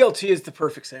 The BLT is the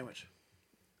perfect sandwich.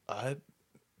 I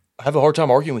have a hard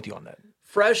time arguing with you on that.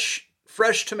 Fresh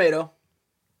tomato,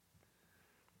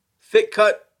 thick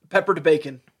cut pepper to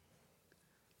bacon,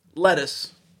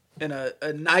 lettuce, and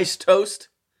a nice toast.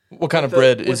 What kind of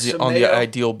bread with is some on the mayo.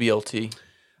 ideal BLT?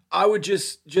 I would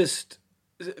just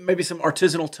maybe some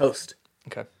artisanal toast.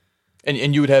 Okay.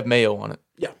 And you would have mayo on it.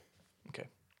 Yeah. Okay.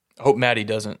 I hope Maddie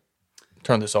doesn't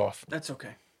turn this off. That's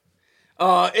okay.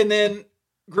 And then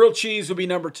grilled cheese would be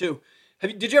number 2.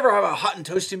 Did you ever have a hot and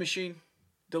toasty machine?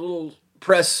 The little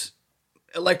press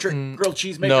electric grilled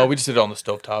cheese maker? No, we just did it on the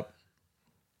stovetop.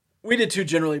 We did too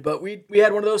generally, but we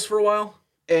had one of those for a while,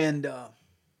 and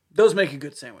those make a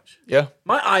good sandwich. Yeah.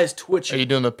 My eye is twitching. Are you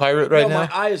doing the pirate right now? My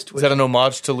eye is twitching. Is that an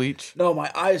homage to Leech? No,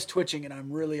 my eye is twitching, and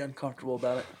I'm really uncomfortable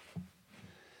about it.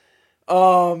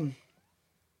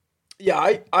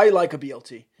 Yeah, I like a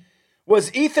BLT.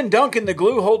 Was Ethan Duncan the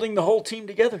glue holding the whole team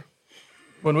together?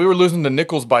 When we were losing to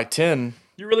Nichols by 10,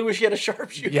 You really wish you had a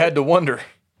sharpshooter. you had to wonder.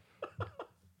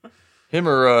 Him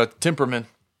or Temperman.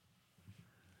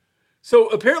 So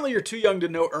apparently you're too young to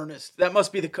know Ernest. That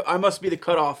must be I must be the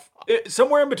cutoff.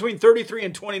 Somewhere in between 33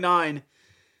 and 29.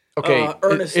 Okay,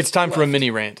 Ernest it's time for a left.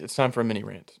 mini rant. It's time for a mini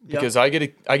rant because I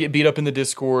get beat up in the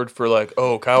Discord for like,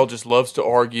 oh, Kyle just loves to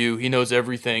argue. He knows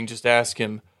everything. Just ask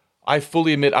him. I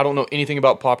fully admit I don't know anything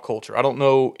about pop culture. I don't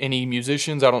know any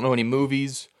musicians. I don't know any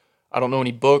movies. I don't know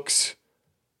any books.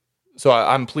 So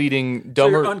I'm pleading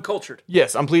dumber. So you're uncultured.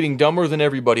 Yes, I'm pleading dumber than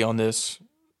everybody on this.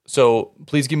 So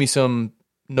please give me some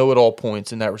know-it-all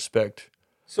points in that respect.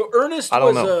 So Ernest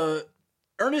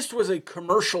was a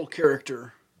commercial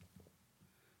character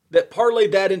that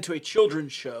parlayed that into a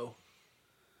children's show,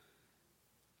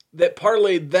 that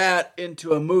parlayed that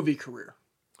into a movie career.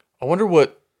 I wonder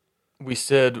what we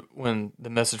said when the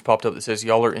message popped up that says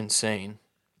y'all are insane.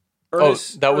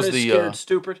 Ernest, that was Ernest the Scared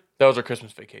Stupid. that was our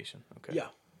Christmas vacation. Okay. Yeah.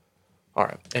 All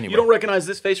right. Anyway, You don't recognize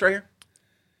this face right here?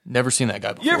 never seen that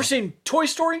guy before. You ever seen Toy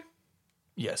Story?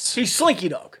 Yes. He's Slinky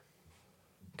Dog.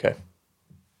 Okay.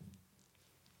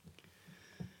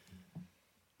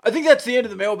 I think that's the end of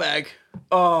the mailbag.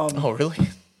 Oh, really?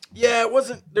 Yeah, it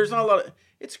wasn't. There's not a lot of.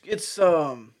 It's.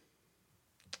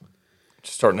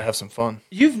 Just starting to have some fun.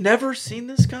 You've never seen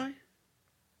this guy?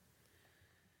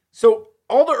 So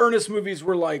all the Ernest movies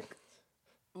were like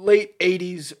late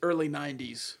 80s, early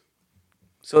 90s.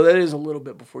 So that is a little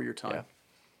bit before your time. Yeah.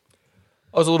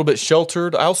 I was a little bit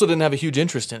sheltered. I also didn't have a huge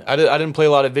interest in it. I didn't play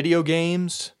a lot of video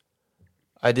games.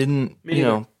 I didn't, Me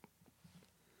neither.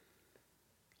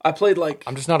 I played like.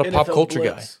 I'm just not a NFL pop culture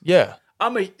Blitz. guy. Yeah.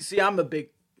 I'm a big.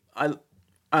 I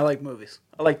like movies.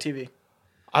 I like TV.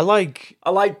 I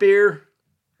like beer.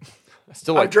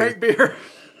 still like I drank beer.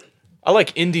 I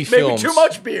like indie Maybe films. too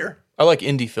much beer. I like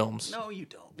indie films. No, you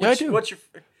don't. Yeah, I do. What's your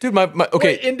Dude, my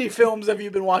okay. What indie films have you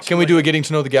been watching? Can we do a Getting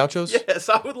to Know the Gauchos? Yes,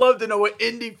 I would love to know what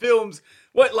indie films.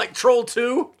 What, like Troll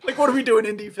 2? Like, what are we doing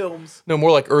indie films? No,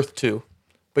 more like Earth 2.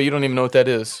 But you don't even know what that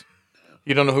is.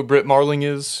 You don't know who Britt Marling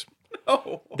is?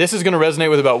 Oh, This is going to resonate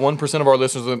with about 1% of our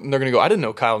listeners, and they're going to go, I didn't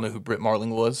know Kyle knew who Britt Marling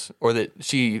was, or that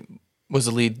she was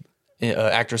the lead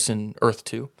actress in Earth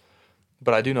 2.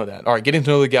 But I do know that. All right, Getting to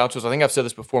Know the Gauchos. I think I've said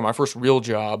this before. My first real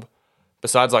job,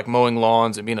 besides like mowing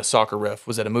lawns and being a soccer ref,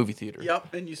 was at a movie theater.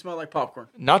 yep. And you smell like popcorn.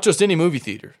 Not just any movie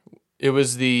theater. It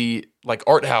was the like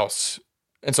art house.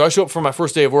 And so I show up for my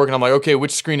first day of work, and I'm like, okay,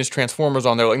 which screen is Transformers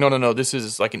on? They're like, no, this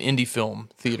is like an indie film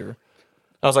theater.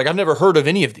 I was like, I've never heard of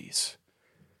any of these.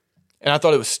 And I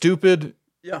thought it was stupid.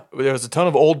 Yeah. There was a ton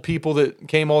of old people that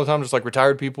came all the time, just like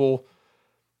retired people.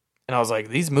 And I was like,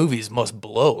 these movies must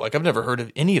blow. Like, I've never heard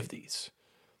of any of these.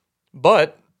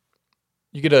 But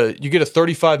you get a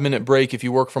 35-minute break if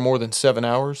you work for more than 7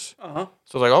 hours. Uh-huh.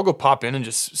 So I was like, I'll go pop in and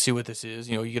just see what this is.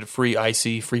 You know, you get a free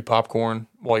icy, free popcorn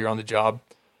while you're on the job.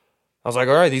 I was like,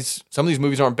 all right, some of these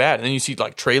movies aren't bad. And then you see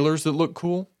like trailers that look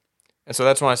cool. And so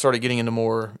that's when I started getting into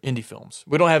more indie films.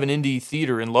 We don't have an indie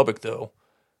theater in Lubbock, though.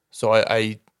 So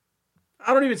I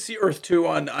don't even see Earth 2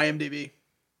 on IMDb.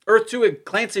 Earth 2 with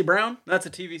Clancy Brown? That's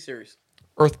a TV series.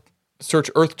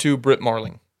 search Earth 2 Britt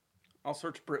Marling. I'll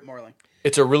search Britt Marling.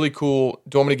 It's a really cool.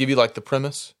 Do you want me to give you like the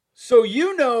premise? So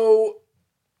you know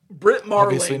Britt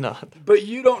Marling. Obviously not. But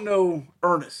you don't know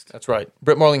Ernest. That's right.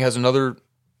 Britt Marling has another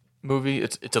movie.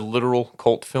 It's a literal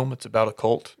cult film. It's about a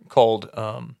cult called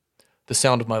The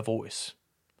Sound of My Voice,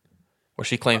 where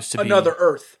she claims to be Another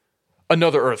Earth.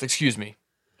 Another Earth. Excuse me.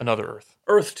 Another Earth.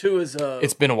 Earth 2 is a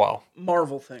It's been a while.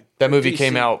 Marvel thing. That Or movie DC.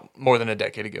 came out more than a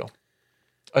decade ago.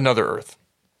 Another Earth.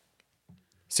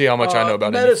 See how much I know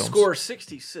about indie films. Metascore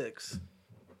 66.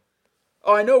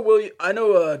 Oh, I know William. I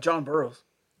know John Burroughs.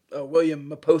 William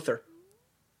Mapother.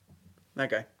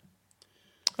 That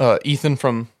guy. Ethan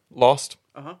from Lost.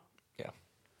 Uh-huh. Yeah.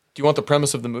 Do you want the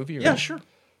premise of the movie? Or Yeah, no? sure.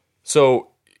 So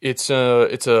it's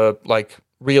a like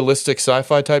realistic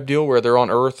sci-fi type deal where they're on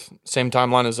Earth, same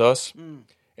timeline as us,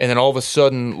 and then all of a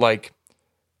sudden, like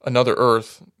another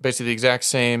Earth, basically the exact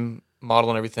same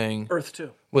model and everything, Earth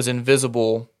 2. was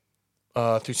invisible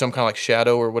through some kind of like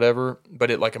shadow or whatever, but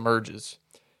it like emerges.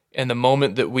 And the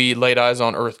moment that we laid eyes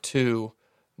on Earth 2,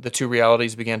 the two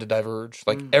realities began to diverge.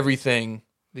 Like everything,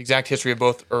 the exact history of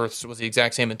both Earths was the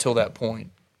exact same until that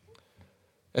point.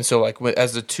 And so, like,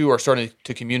 as the two are starting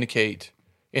to communicate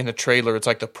in the trailer, it's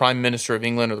like the Prime Minister of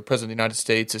England or the President of the United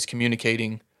States is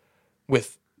communicating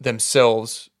with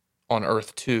themselves on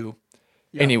Earth 2.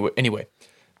 Yeah. Anyway.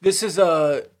 This is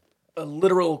a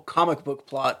literal comic book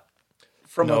plot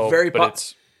from No, a very but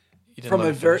it's you didn't let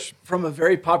me finish. from a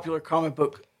very popular comic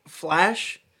book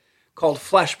Flash called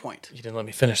Flashpoint. You didn't let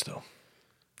me finish though.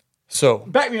 So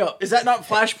Back me up. Is that not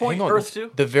Flashpoint? hang on. Earth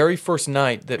 2? The very first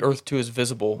night that Earth 2 is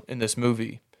visible in this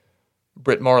movie,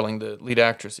 Britt Marling, the lead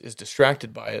actress, is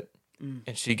distracted by it,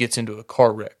 and she gets into a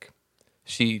car wreck.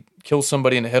 She kills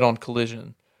somebody in a head-on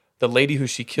collision. The lady who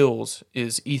she kills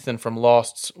is Ethan from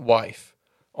Lost's wife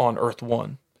on Earth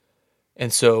 1.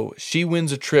 And so she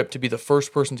wins a trip to be the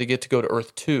first person to get to go to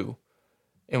Earth 2.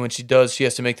 And when she does, she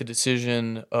has to make the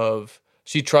decision of,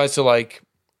 she tries to like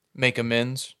make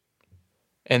amends.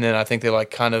 And then I think they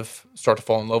like kind of start to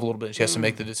fall in love a little bit. She has to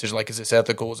make the decision, like, is this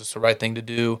ethical? Is this the right thing to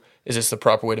do? Is this the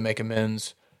proper way to make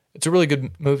amends? It's a really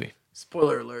good movie.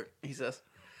 Spoiler alert, he says.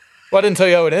 Well, I didn't tell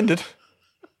you how it ended.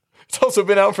 It's also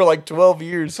been out for like 12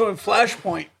 years. So in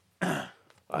Flashpoint,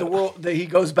 he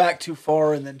goes back too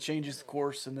far and then changes the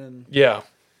course, and then Yeah.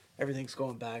 everything's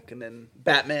going back, and then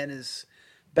Batman is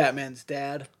Batman's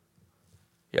dad.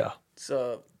 Yeah.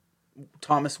 So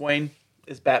Thomas Wayne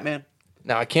is Batman.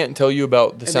 Now, I can't tell you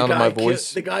about the And sound the of my guy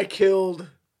voice. the guy killed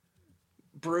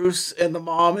Bruce and the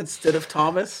mom instead of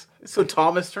Thomas. So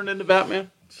Thomas turned into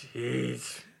Batman.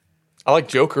 I like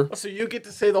Joker. So you get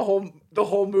to say the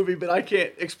whole movie, but I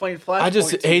can't explain Flashpoint. I just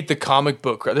to hate the comic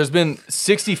book. There's been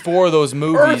 64 of those Earth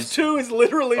movies. 2 is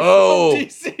literally Oh. from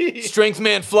DC. Strength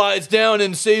Man flies down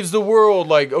and saves the world.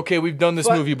 Like, okay, we've done this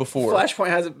movie before. Flashpoint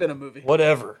hasn't been a movie.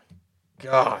 Whatever.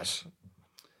 Gosh.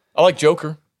 I like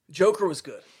Joker. Joker was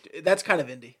good. That's kind of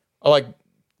indie. I like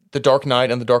The Dark Knight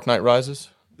and The Dark Knight Rises.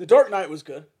 The Dark Knight was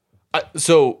good.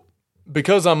 So,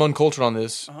 because I'm uncultured on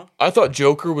this, I thought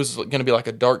Joker was going to be like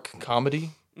a dark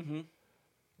comedy. Mm-hmm.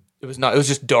 It was not. It was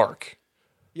just dark.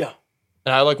 Yeah.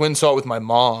 And I like went and saw it with my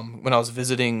mom when I was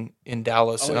visiting in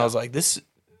Dallas, and I was like, "This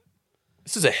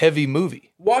is a heavy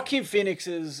movie." Joaquin Phoenix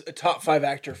is a top 5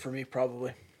 actor for me,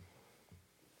 probably.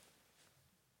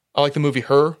 I like the movie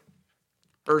Her.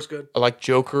 Her's good. I like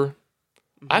Joker.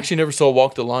 I actually never saw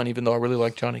Walk the Line, even though I really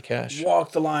like Johnny Cash.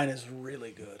 Walk the Line is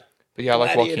really good. But yeah, I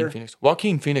like Gladiator. Joaquin Phoenix.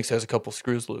 Joaquin Phoenix has a couple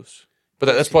screws loose, but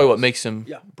that's probably what makes him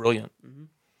brilliant.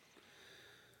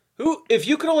 If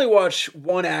you could only watch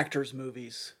one actor's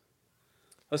movies,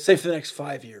 let's say for the next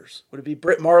 5 years, would it be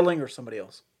Britt Marling or somebody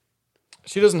else?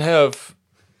 She doesn't have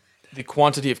the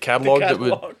quantity of catalog, that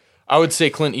would. catalog. I would say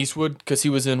Clint Eastwood, because he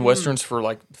was in westerns for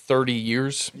like 30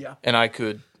 years. Yeah. And I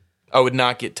would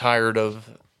not get tired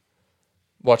of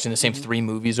watching the same 3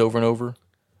 movies over and over.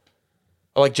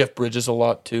 I like Jeff Bridges a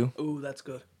lot too. Ooh, that's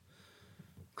good.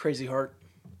 Crazy Heart.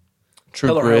 True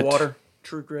Hell or Grit. High Water.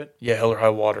 True Grit. Yeah, Hell or High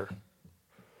Water.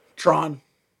 Tron.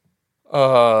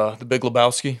 The Big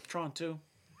Lebowski. Tron 2.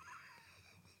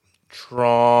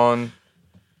 Tron.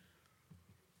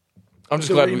 I'm just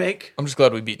The glad remake? I'm just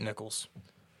glad we beat Nichols.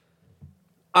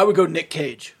 I would go Nick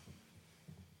Cage.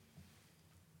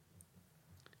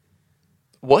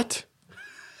 What?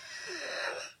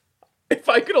 If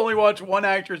I could only watch one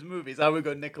actor's movies, I would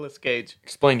go Nicolas Cage.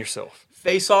 Explain yourself.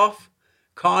 Face Off,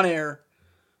 Con Air,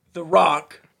 The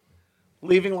Rock,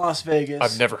 Leaving Las Vegas.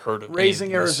 I've never heard of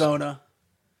Raising any of this. Arizona.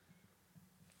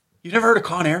 You've never heard of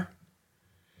Con Air?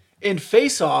 In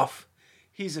Face Off,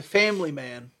 he's a family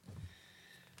man.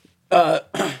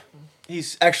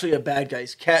 He's actually a bad guy.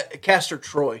 He's Castor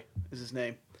Troy is his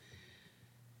name.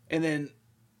 And then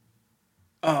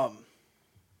John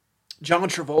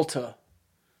Travolta.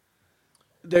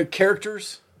 Their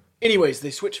characters, anyways,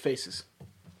 they switch faces.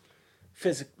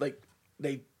 There's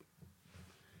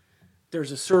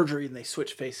a surgery and they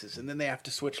switch faces, and then they have to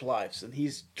switch lives, and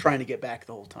he's trying to get back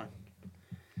the whole time.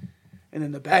 And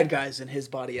then the bad guy's in his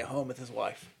body at home with his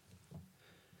wife.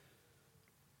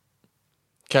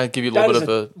 Can I give you a That little is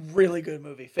bit of a really good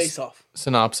movie. Face Off. a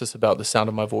synopsis about The Sound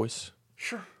of My Voice?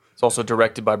 Sure. It's also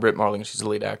directed by Britt Marling. She's the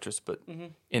lead actress. But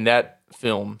in that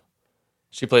film,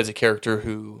 she plays a character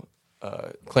who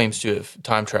claims to have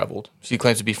time traveled. She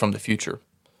claims to be from the future.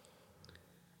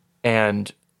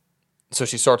 And so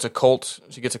she starts a cult.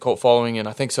 She gets a cult following in,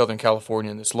 I think, Southern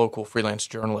California, and this local freelance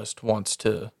journalist wants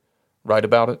to write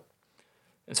about it.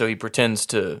 And so he pretends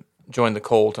to join the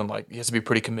cult, and like he has to be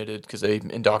pretty committed because they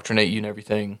indoctrinate you and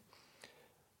everything.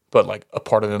 But like a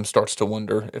part of him starts to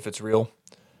wonder if it's real.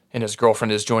 And his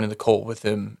girlfriend is joining the cult with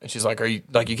him, and she's like, "Are you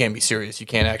like you can't be serious? You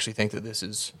can't actually think that this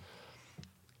is."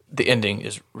 The ending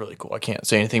is really cool. I can't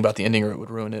say anything about the ending or it would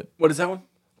ruin it. What is that one?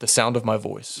 The Sound of My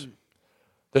Voice.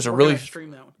 There's a Where really can I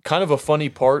stream that one? kind of a funny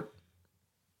part.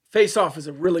 Face Off is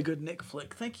a really good Nick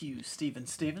flick. Thank you, Steven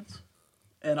Stevens.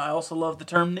 And I also love the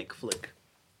term Nick flick.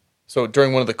 So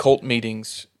during one of the cult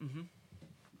meetings,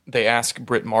 they ask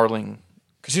Britt Marling,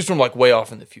 because she's from like way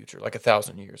off in the future, like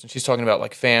 1,000 years, and she's talking about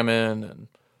like famine and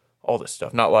all this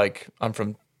stuff. Not like I'm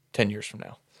from 10 years from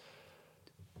now.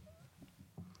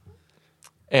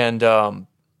 And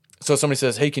so somebody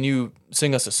says, "Hey, can you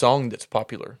sing us a song that's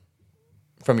popular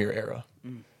from your era?"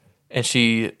 And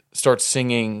she starts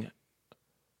singing.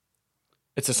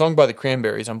 It's a song by the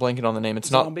Cranberries. I'm blanking on the name. It's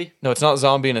Zombie? not. No, it's not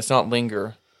Zombie, and it's not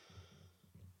Linger.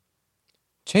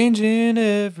 Changing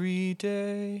every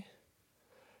day,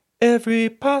 every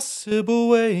possible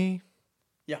way.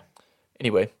 Yeah.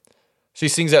 Anyway, she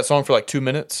sings that song for like 2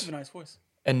 minutes, You have a nice voice.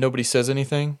 and nobody says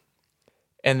anything.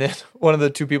 And then one of the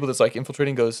two people that's like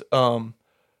infiltrating goes,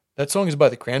 "That song is by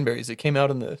the Cranberries. It came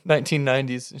out in the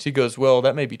 1990s." And she goes, "Well,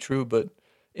 that may be true, but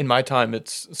in my time,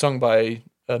 it's sung by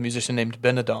a musician named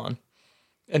Benadon."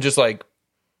 And just like,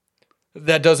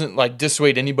 that doesn't like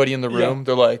dissuade anybody in the room. Yeah.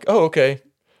 They're like, "Oh, okay."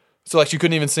 So like, she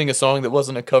couldn't even sing a song that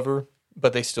wasn't a cover,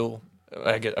 but they still,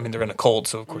 I mean, they're in a cult,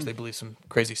 so of course they believe some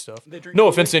crazy stuff. They drink No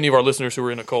Kool-Aid. offense to any of our listeners who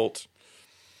are in a cult.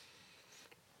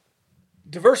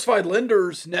 Diversified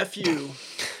Lender's nephew,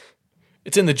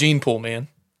 It's in the gene pool, man.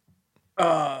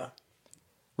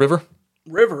 River?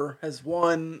 River, has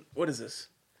won, what is this?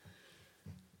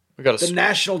 We got The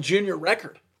national junior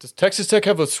record. Does Texas Tech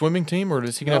have a swimming team, or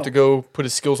is he going to have No. to go put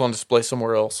his skills on display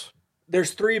somewhere else?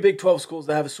 There's 3 Big 12 schools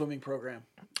that have a swimming program.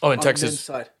 Oh, in On the Texas. men's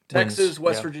side. Wins, Texas,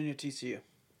 West yeah. Virginia, TCU.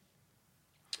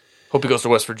 Hope he goes to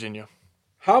West Virginia.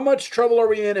 How much trouble are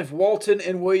we in if Walton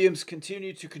and Williams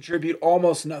continue to contribute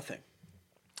almost nothing?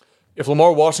 If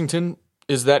Lamar Washington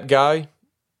is that guy,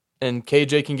 and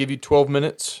KJ can give you 12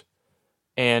 minutes,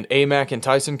 and AMAC and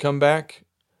Tyson come back,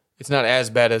 it's not as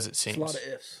bad as it seems. A lot of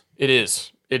ifs. It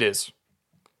is. It is.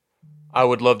 I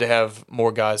would love to have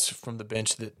more guys from the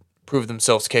bench that prove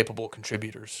themselves capable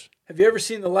contributors. Have you ever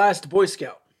seen The Last Boy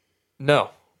Scout?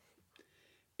 No.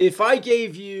 If I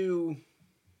gave you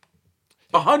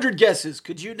 100 guesses,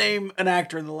 could you name an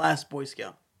actor in The Last Boy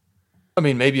Scout? I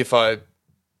mean, maybe if I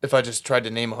just tried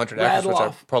to name 100 actors, which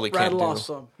I probably can't rattle do. off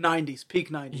some 90s, peak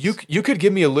 90s. You could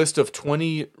give me a list of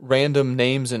 20 random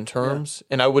names and terms,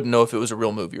 and I wouldn't know if it was a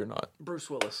real movie or not. Bruce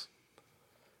Willis.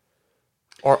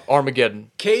 Armageddon.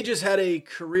 Cage has had a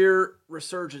career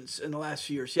resurgence in the last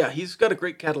few years. Yeah, he's got a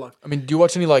great catalog. I mean, do you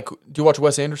watch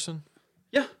Wes Anderson?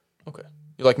 Yeah, Okay.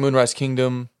 You like Moonrise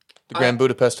Kingdom, The Grand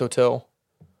Budapest Hotel?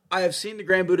 I have seen the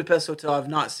Grand Budapest Hotel. I've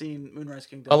not seen Moonrise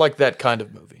Kingdom. I like that kind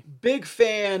of movie. Big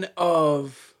fan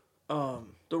of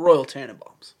the Royal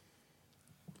Tenenbaums.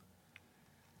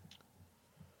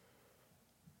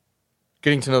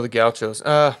 Getting to know the Gauchos.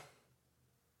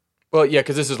 Well, yeah,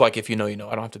 because this is like if you know, you know.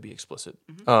 I don't have to be explicit.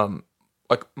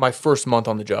 Like my first month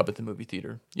on the job at the movie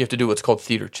theater, you have to do what's called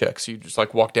theater checks. You just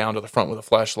like walk down to the front with a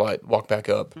flashlight, walk back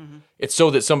up. It's so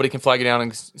that somebody can flag it down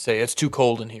and say it's too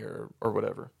cold in here or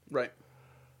whatever. Right.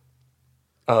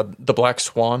 The Black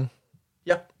Swan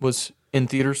Yeah. was in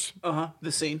theaters.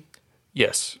 The scene.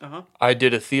 Yes. I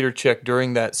did a theater check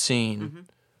during that scene.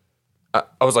 I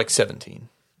was like 17,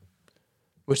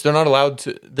 which they're not allowed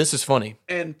to. This is funny.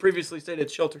 And previously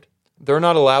stated sheltered. They're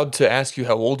not allowed to ask you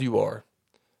how old you are.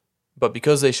 But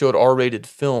because they showed R-rated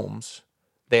films,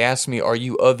 they asked me, "Are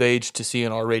you of age to see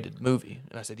an R-rated movie?"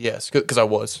 And I said yes, because I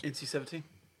was. NC-17.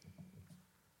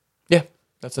 Yeah,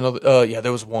 that's another. Yeah,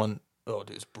 there was one. Oh,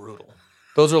 dude, it's brutal.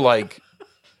 Those are like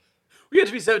We have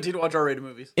to be 17 to watch R-rated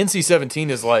movies. NC-17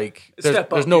 is like there's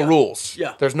Step up, no yeah. rules.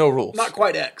 Yeah. There's no rules. Not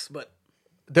quite X, but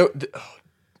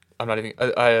I'm not even.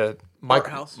 Art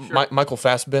house, sure. Michael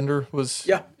Fassbender was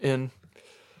Yeah. in.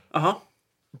 uh-huh.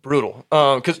 Brutal.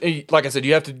 Because, like I said,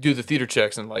 you have to do the theater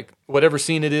checks and like whatever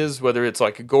scene it is, whether it's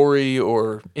like gory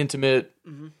or intimate.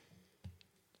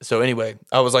 So anyway,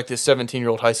 I was like this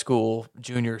 17-year-old high school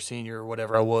junior, senior,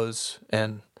 whatever I was,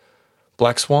 and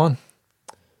Black Swan.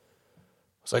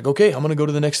 was like, okay, I'm going to go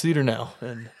to the next theater now.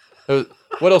 And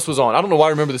what else was on? I don't know why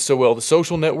I remember this so well. The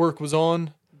Social Network was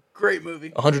on. Great movie.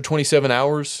 127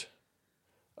 Hours.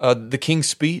 The King's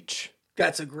Speech.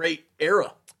 That's a great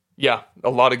era. Yeah, a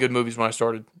lot of good movies when I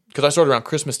started. Because I started around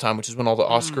Christmas time, which is when all the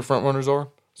Oscar frontrunners are.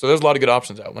 So there's a lot of good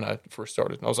options out when I first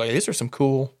started. And I was like, these are some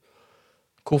cool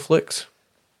flicks.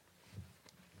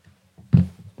 I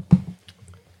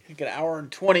think an hour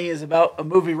and 20 is about a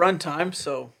movie runtime,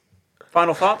 so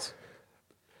final thoughts?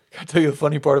 Can I tell you a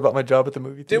funny part about my job at the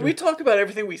movie theater? Did we talk about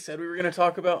everything we said we were going to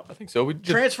talk about? I think so. We did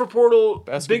Transfer portal,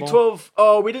 basketball. Big 12.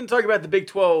 Oh, we didn't talk about the Big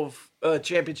 12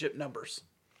 championship numbers.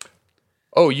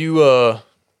 Oh, you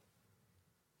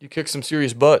kicked some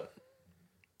serious butt.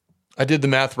 I did the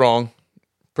math wrong,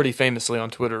 pretty famously on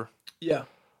Twitter. Yeah.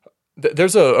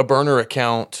 There's a burner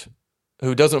account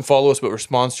who doesn't follow us but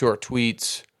responds to our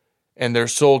tweets, and their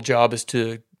sole job is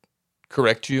to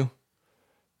correct you.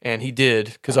 And he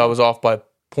did, because I was off by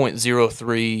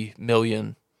 0.03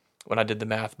 million when I did the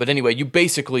math. But anyway, you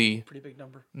basically Pretty big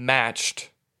number. matched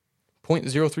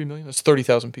 0.03 million. That's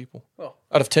 30,000 people Well,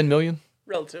 out of 10 million.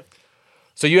 relative.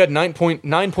 So you had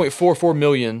 9.44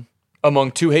 million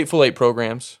among two Hateful Eight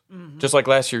programs. Just like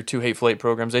last year, two Hateful Eight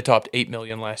programs. They topped 8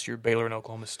 million last year, Baylor and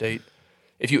Oklahoma State.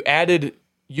 If you added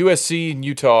USC and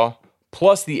Utah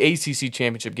plus the ACC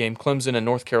championship game, Clemson and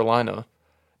North Carolina.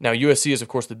 Now, USC is, of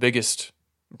course, the biggest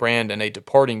brand and a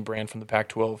departing brand from the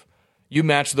Pac-12. You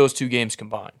match those two games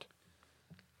combined.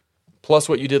 Plus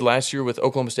what you did last year with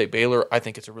Oklahoma State Baylor, I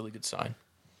think it's a really good sign.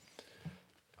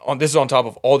 This is on top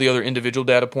of all the other individual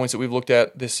data points that we've looked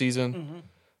at this season.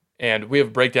 And we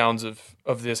have breakdowns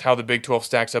of this, how the Big 12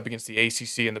 stacks up against the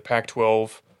ACC and the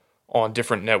Pac-12 on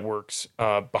different networks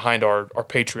behind our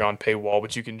Patreon paywall,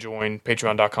 which you can join,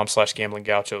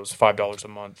 patreon.com/gamblinggauchos, $5 a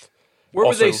month. Where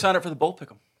would Also, they sign up for the Bowl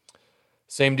Pick'em?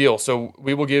 Same deal. So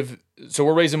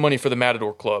we're raising money for the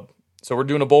Matador Club. So we're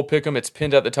doing a bowl pick'em. It's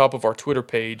pinned at the top of our Twitter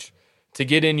page. To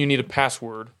get in, you need a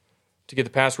password. To get the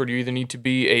password, you either need to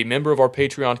be a member of our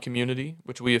Patreon community,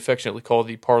 which we affectionately call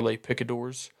the Parlay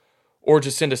Picadors, or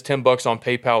just send us $10 on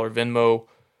PayPal or Venmo.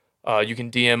 You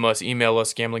can DM us, email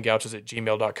us,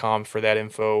 gamblinggauchos@gmail.com for that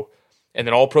info. And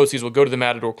then all proceeds will go to the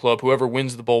Matador Club. Whoever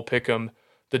wins the bowl pick'em,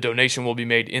 the donation will be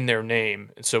made in their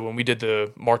name. And so when we did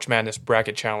the March Madness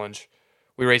Bracket Challenge,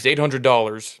 we raised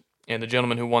 $800, and the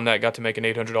gentleman who won that got to make an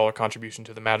 $800 contribution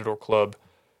to the Matador Club.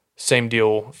 Same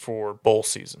deal for bowl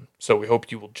season. So we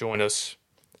hope you will join us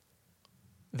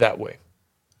that way.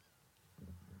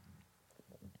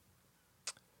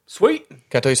 Sweet. Can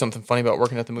I tell you something funny about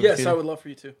working at the movie Yes, theater? I would love for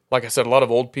you to. Like I said, a lot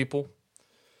of old people.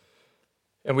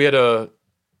 And we had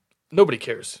nobody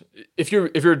cares. If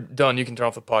you're done, you can turn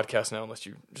off the podcast now unless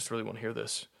you just really want to hear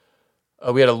this.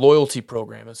 We had a loyalty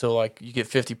program, and so like you get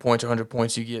 50 points or 100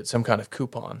 points, you get some kind of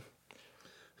coupon.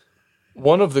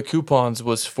 One of the coupons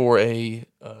was for a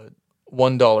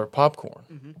 $1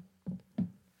 popcorn.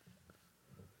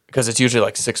 Because it's usually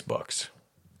like $6.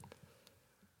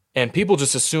 And people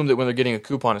just assume that when they're getting a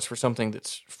coupon, it's for something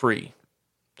that's free.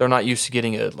 They're not used to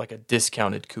getting a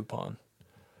discounted coupon.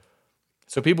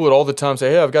 So people would all the time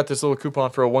say, hey, I've got this little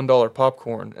coupon for a $1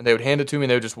 popcorn. And they would hand it to me,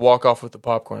 and they would just walk off with the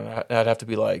popcorn. And I'd have to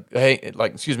be like, hey,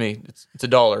 excuse me, it's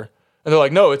 $1. And they're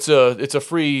like, no, it's a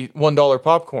free $1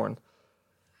 popcorn.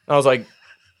 And I was like,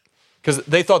 because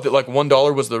they thought that like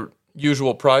 $1 was the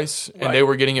usual price, and they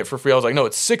were getting it for free. I was like, no,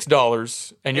 it's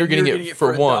 $6, and you're getting it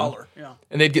for $1. $1. Yeah.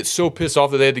 And they'd get so pissed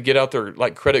off that they had to get out their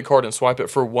like credit card and swipe it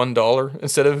for $1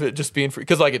 instead of it just being free.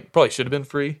 Because like it probably should have been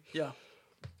free. Yeah.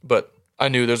 But I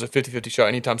knew there's a 50-50 shot.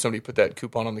 Anytime somebody put that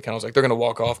coupon on the account, I was like, they're going to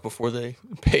walk off before they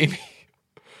pay me.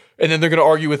 And then they're going to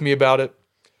argue with me about it.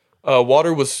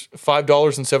 Water was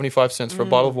 $5.75 for a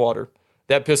bottle of water.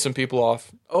 That pissed some people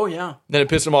off. Oh, yeah. Then it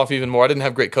pissed them off even more. I didn't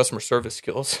have great customer service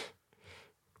skills.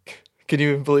 Can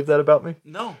you even believe that about me?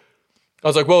 No. I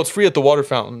was like, well, it's free at the water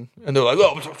fountain. And they're like,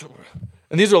 oh.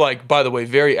 And these are like, by the way,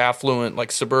 very affluent,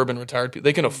 like suburban retired people.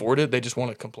 They can afford it. They just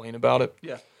want to complain about it.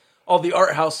 Yeah. All the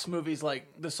art house movies like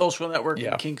The Social Network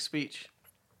Yeah. and King's Speech.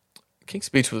 King's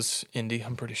Speech was indie,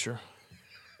 I'm pretty sure.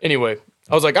 Anyway,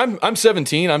 I was like, I'm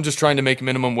 17. I'm just trying to make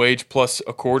minimum wage plus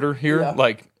a quarter here. Yeah.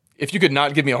 Like, if you could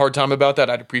not give me a hard time about that,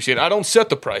 I'd appreciate it. I don't set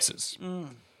the prices.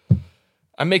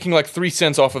 I'm making like 3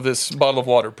 cents off of this bottle of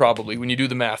water, probably, when you do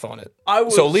the math on it.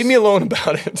 So leave me alone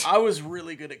about it. I was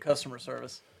really good at customer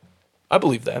service. I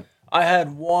believe that. I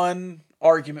had one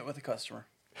argument with a customer.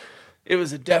 It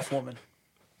was a deaf woman.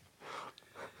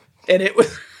 And it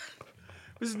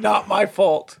was not my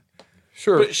fault.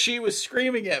 Sure. But she was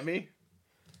screaming at me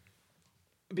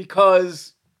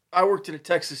because I worked at a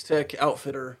Texas Tech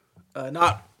outfitter,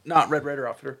 not Red Raider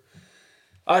outfitter.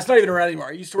 It's not even around anymore.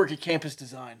 I used to work at Campus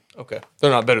Design. Okay. They're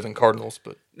not better than Cardinals,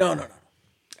 but No.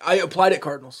 I applied at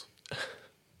Cardinals.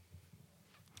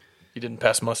 you didn't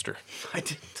pass muster. I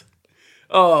didn't.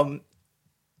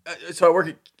 So I work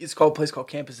at, it's called a place called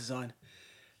Campus Design.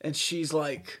 And she's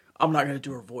like, I'm not going to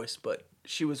do her voice, but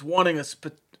she was wanting a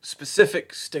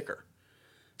specific sticker.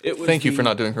 It was Thank you for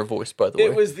not doing her voice, by the way.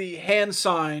 It was the hand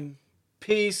sign,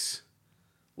 peace,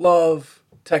 love,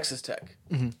 Texas Tech.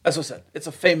 That's what I said. It's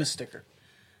a famous sticker.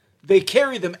 They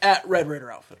carry them at Red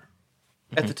Raider Outfitter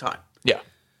at the time. Yeah.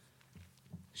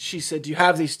 She said, do you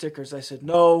have these stickers? I said,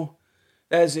 no.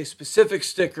 That is a specific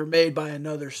sticker made by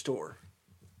another store.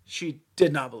 She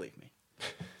did not believe me.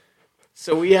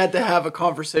 So we had to have a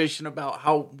conversation about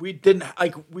how we didn't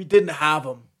have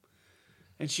them.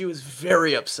 And she was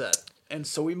very upset. And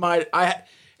so I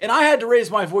had to raise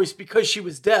my voice because she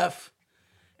was deaf.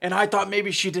 And I thought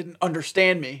maybe she didn't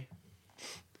understand me.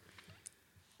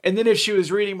 And then if she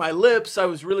was reading my lips, I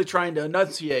was really trying to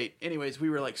enunciate. Anyways, we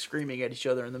were like screaming at each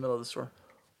other in the middle of the store.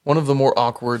 One of the more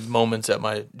awkward moments at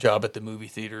my job at the movie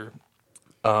theater,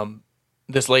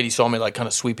 this lady saw me like kind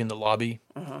of sweeping the lobby.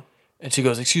 And she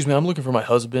goes, excuse me, I'm looking for my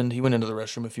husband. He went into the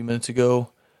restroom a few minutes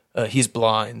ago. He's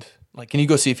blind. Like, can you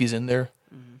go see if he's in there?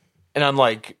 And I'm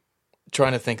like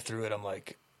trying to think through it. I'm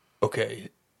like, okay,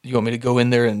 you want me to go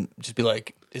in there and just be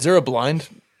like, is there a blind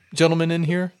gentleman in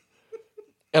here?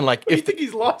 And like, You think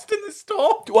he's lost in the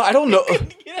stall? well, I don't know. Get out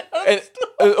of the And,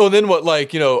 stall. then what?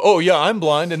 Like, oh yeah, I'm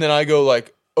blind. And then I go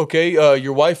like, okay,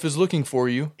 your wife is looking for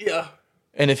you. Yeah.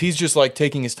 And if he's just like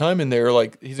taking his time in there,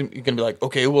 like he's gonna be like,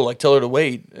 okay, well, like tell her to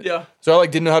wait. Yeah. So I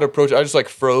like didn't know how to approach it. I just like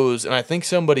froze, and I think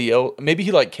somebody else, maybe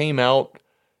he like came out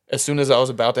as soon as I was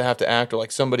about to have to act, or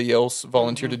like somebody else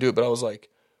volunteered to do it. But I was like,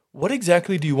 what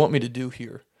exactly do you want me to do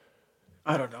here?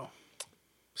 I don't know.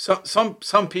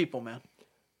 Some people, man.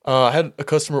 I had a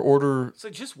customer order. So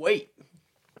just wait.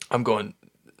 I'm going,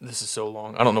 this is so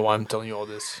long. I don't know why I'm telling you all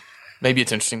this. Maybe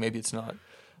it's interesting, maybe it's not.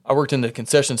 I worked in the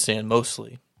concession stand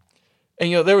mostly.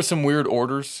 And, there were some weird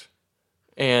orders.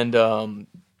 And, don't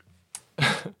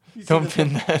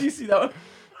pin that. Do you see that one?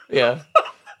 Yeah.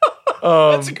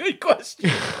 That's a good question.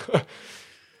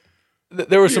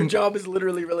 There were Your some job is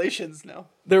literally relations now.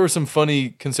 there were some funny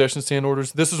concession stand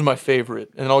orders. This was my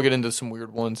favorite, and I'll get into some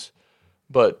weird ones.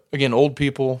 But again, old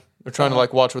people, they're trying to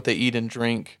like watch what they eat and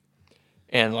drink.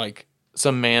 And like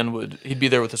some man he'd be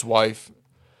there with his wife.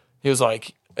 He was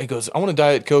like, he goes, I want a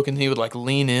Diet Coke, and he would like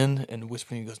lean in and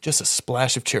whisper, he goes, just a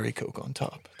splash of cherry Coke on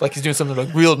top. Like he's doing something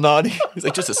like real naughty. He's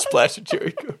like, just a splash of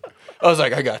cherry Coke. I was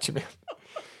like, I got you, man.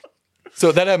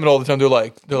 So that happened all the time. They're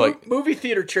like, Movie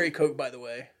theater cherry Coke, by the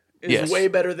way, is Yes. way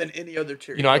better than any other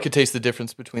cherry I Coke. could taste the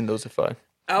difference between those if I,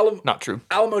 not true.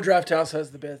 Alamo Draft House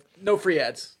has the best, no free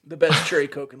ads, the best cherry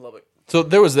Coke in Lubbock. So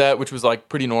there was that, which was like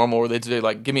pretty normal, where they'd say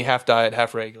like, give me half diet,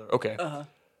 half regular. Okay.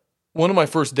 One of my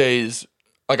first days,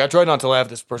 like I tried not to laugh at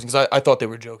this person because I thought they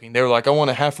were joking. They were like, I want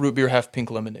a half root beer, half pink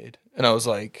lemonade. And I was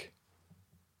like,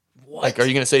 What? like, are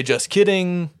you going to say just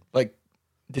kidding? Like,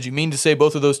 did you mean to say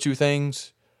both of those two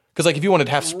things? Because like if you wanted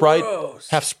half Sprite, Gross.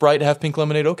 half pink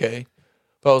lemonade, okay.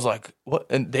 But I was like, what?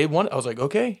 And they wanted, I was like,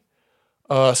 okay.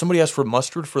 Somebody asked for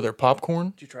mustard for their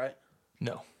popcorn. Did you try it?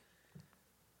 No.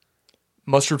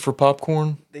 Mustard for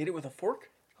popcorn? They ate it with a fork?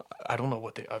 I don't know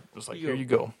what I was like, You here go. you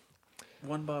go.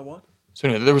 One by one? So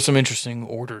anyway, there were some interesting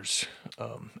orders at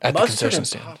the Mustard concession and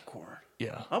stand. popcorn.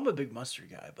 Yeah, I'm a big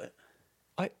mustard guy, but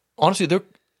I honestly,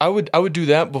 I would do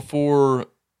that before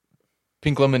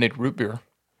pink lemonade root beer.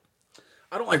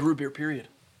 I don't like root beer, period.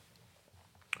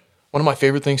 One of my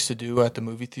favorite things to do at the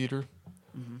movie theater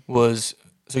was,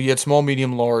 so you had small,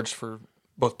 medium, large for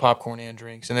both popcorn and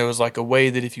drinks, and there was like a way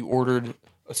that if you ordered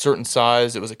a certain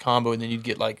size, it was a combo, and then you'd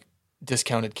get like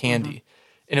discounted candy,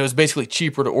 and it was basically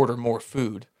cheaper to order more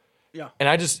food. Yeah. And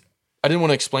I didn't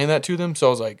want to explain that to them, so I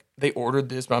was like, they ordered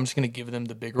this, but I'm just going to give them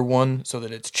the bigger one so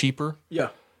that it's cheaper. Yeah.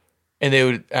 And they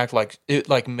would act like it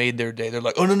like made their day. They're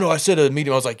like, oh, no, I said a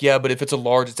medium. I was like, yeah, but if it's a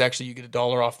large, it's actually, you get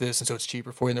 $1 off this, and so it's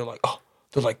cheaper for you. And they're like,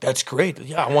 they're like, that's great.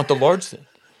 Yeah, I want the large then.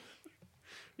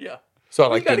 Yeah. So I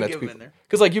We like gotta doing that to give 'em people. in there.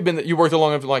 Because like you worked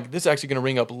along enough, like this is actually going to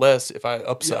ring up less if I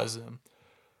upsize them.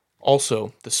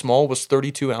 Also, the small was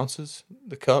 32 ounces,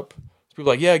 the cup. So people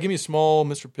were like, yeah, give me a small,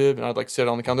 Mr. Pibb. And I'd like set it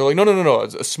on the counter. They're like, no,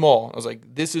 it's a small. I was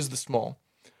like, this is the small.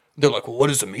 They're like, well, what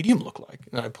does a medium look like?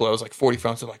 And I pull out, I was like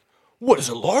 44 ounces. They're like, what does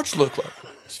a large look like?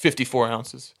 It's 54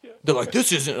 ounces. They're like,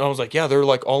 this isn't. And I was like, yeah, they're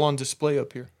like all on display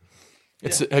up here.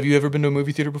 Have you ever been to a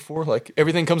movie theater before? Like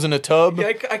everything comes in a tub. Yeah,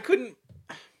 I couldn't.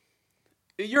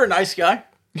 You're a nice guy,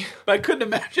 but I couldn't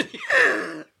imagine.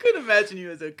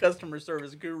 You as a customer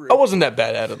service guru. I wasn't that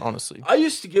bad at it, honestly. I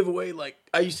used to give them like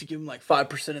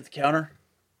 5% at the counter.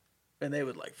 and they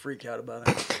would like freak out about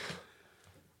it.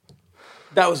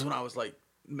 That was when I was like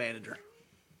manager.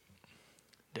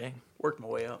 Dang. Worked my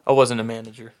way up. I wasn't a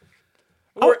manager.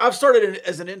 I've started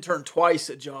as an intern twice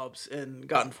at jobs and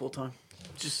gotten full time.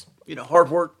 Just hard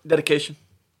work, dedication.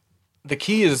 The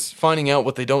key is finding out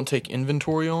what they don't take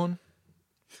inventory on.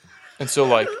 And so,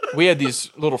 like, we had these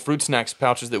little fruit snacks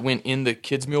pouches that went in the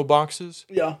kids' meal boxes.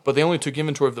 Yeah. But they only took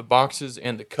inventory of the boxes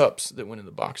and the cups that went in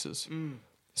the boxes.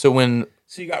 So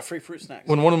you got free fruit snacks.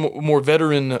 when one of the more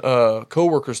veteran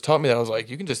coworkers taught me that, I was like,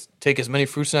 you can just take as many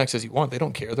fruit snacks as you want. They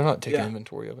don't care. They're not taking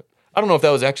inventory of it. I don't know if that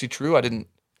was actually true. I didn't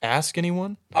ask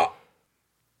anyone.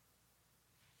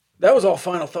 That was all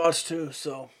final thoughts, too,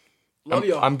 so love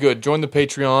y'all. I'm good. Join the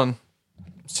Patreon.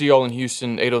 See y'all in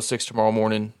Houston, 8:06 tomorrow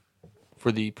morning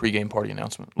for the pregame party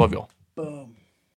announcement. Love y'all.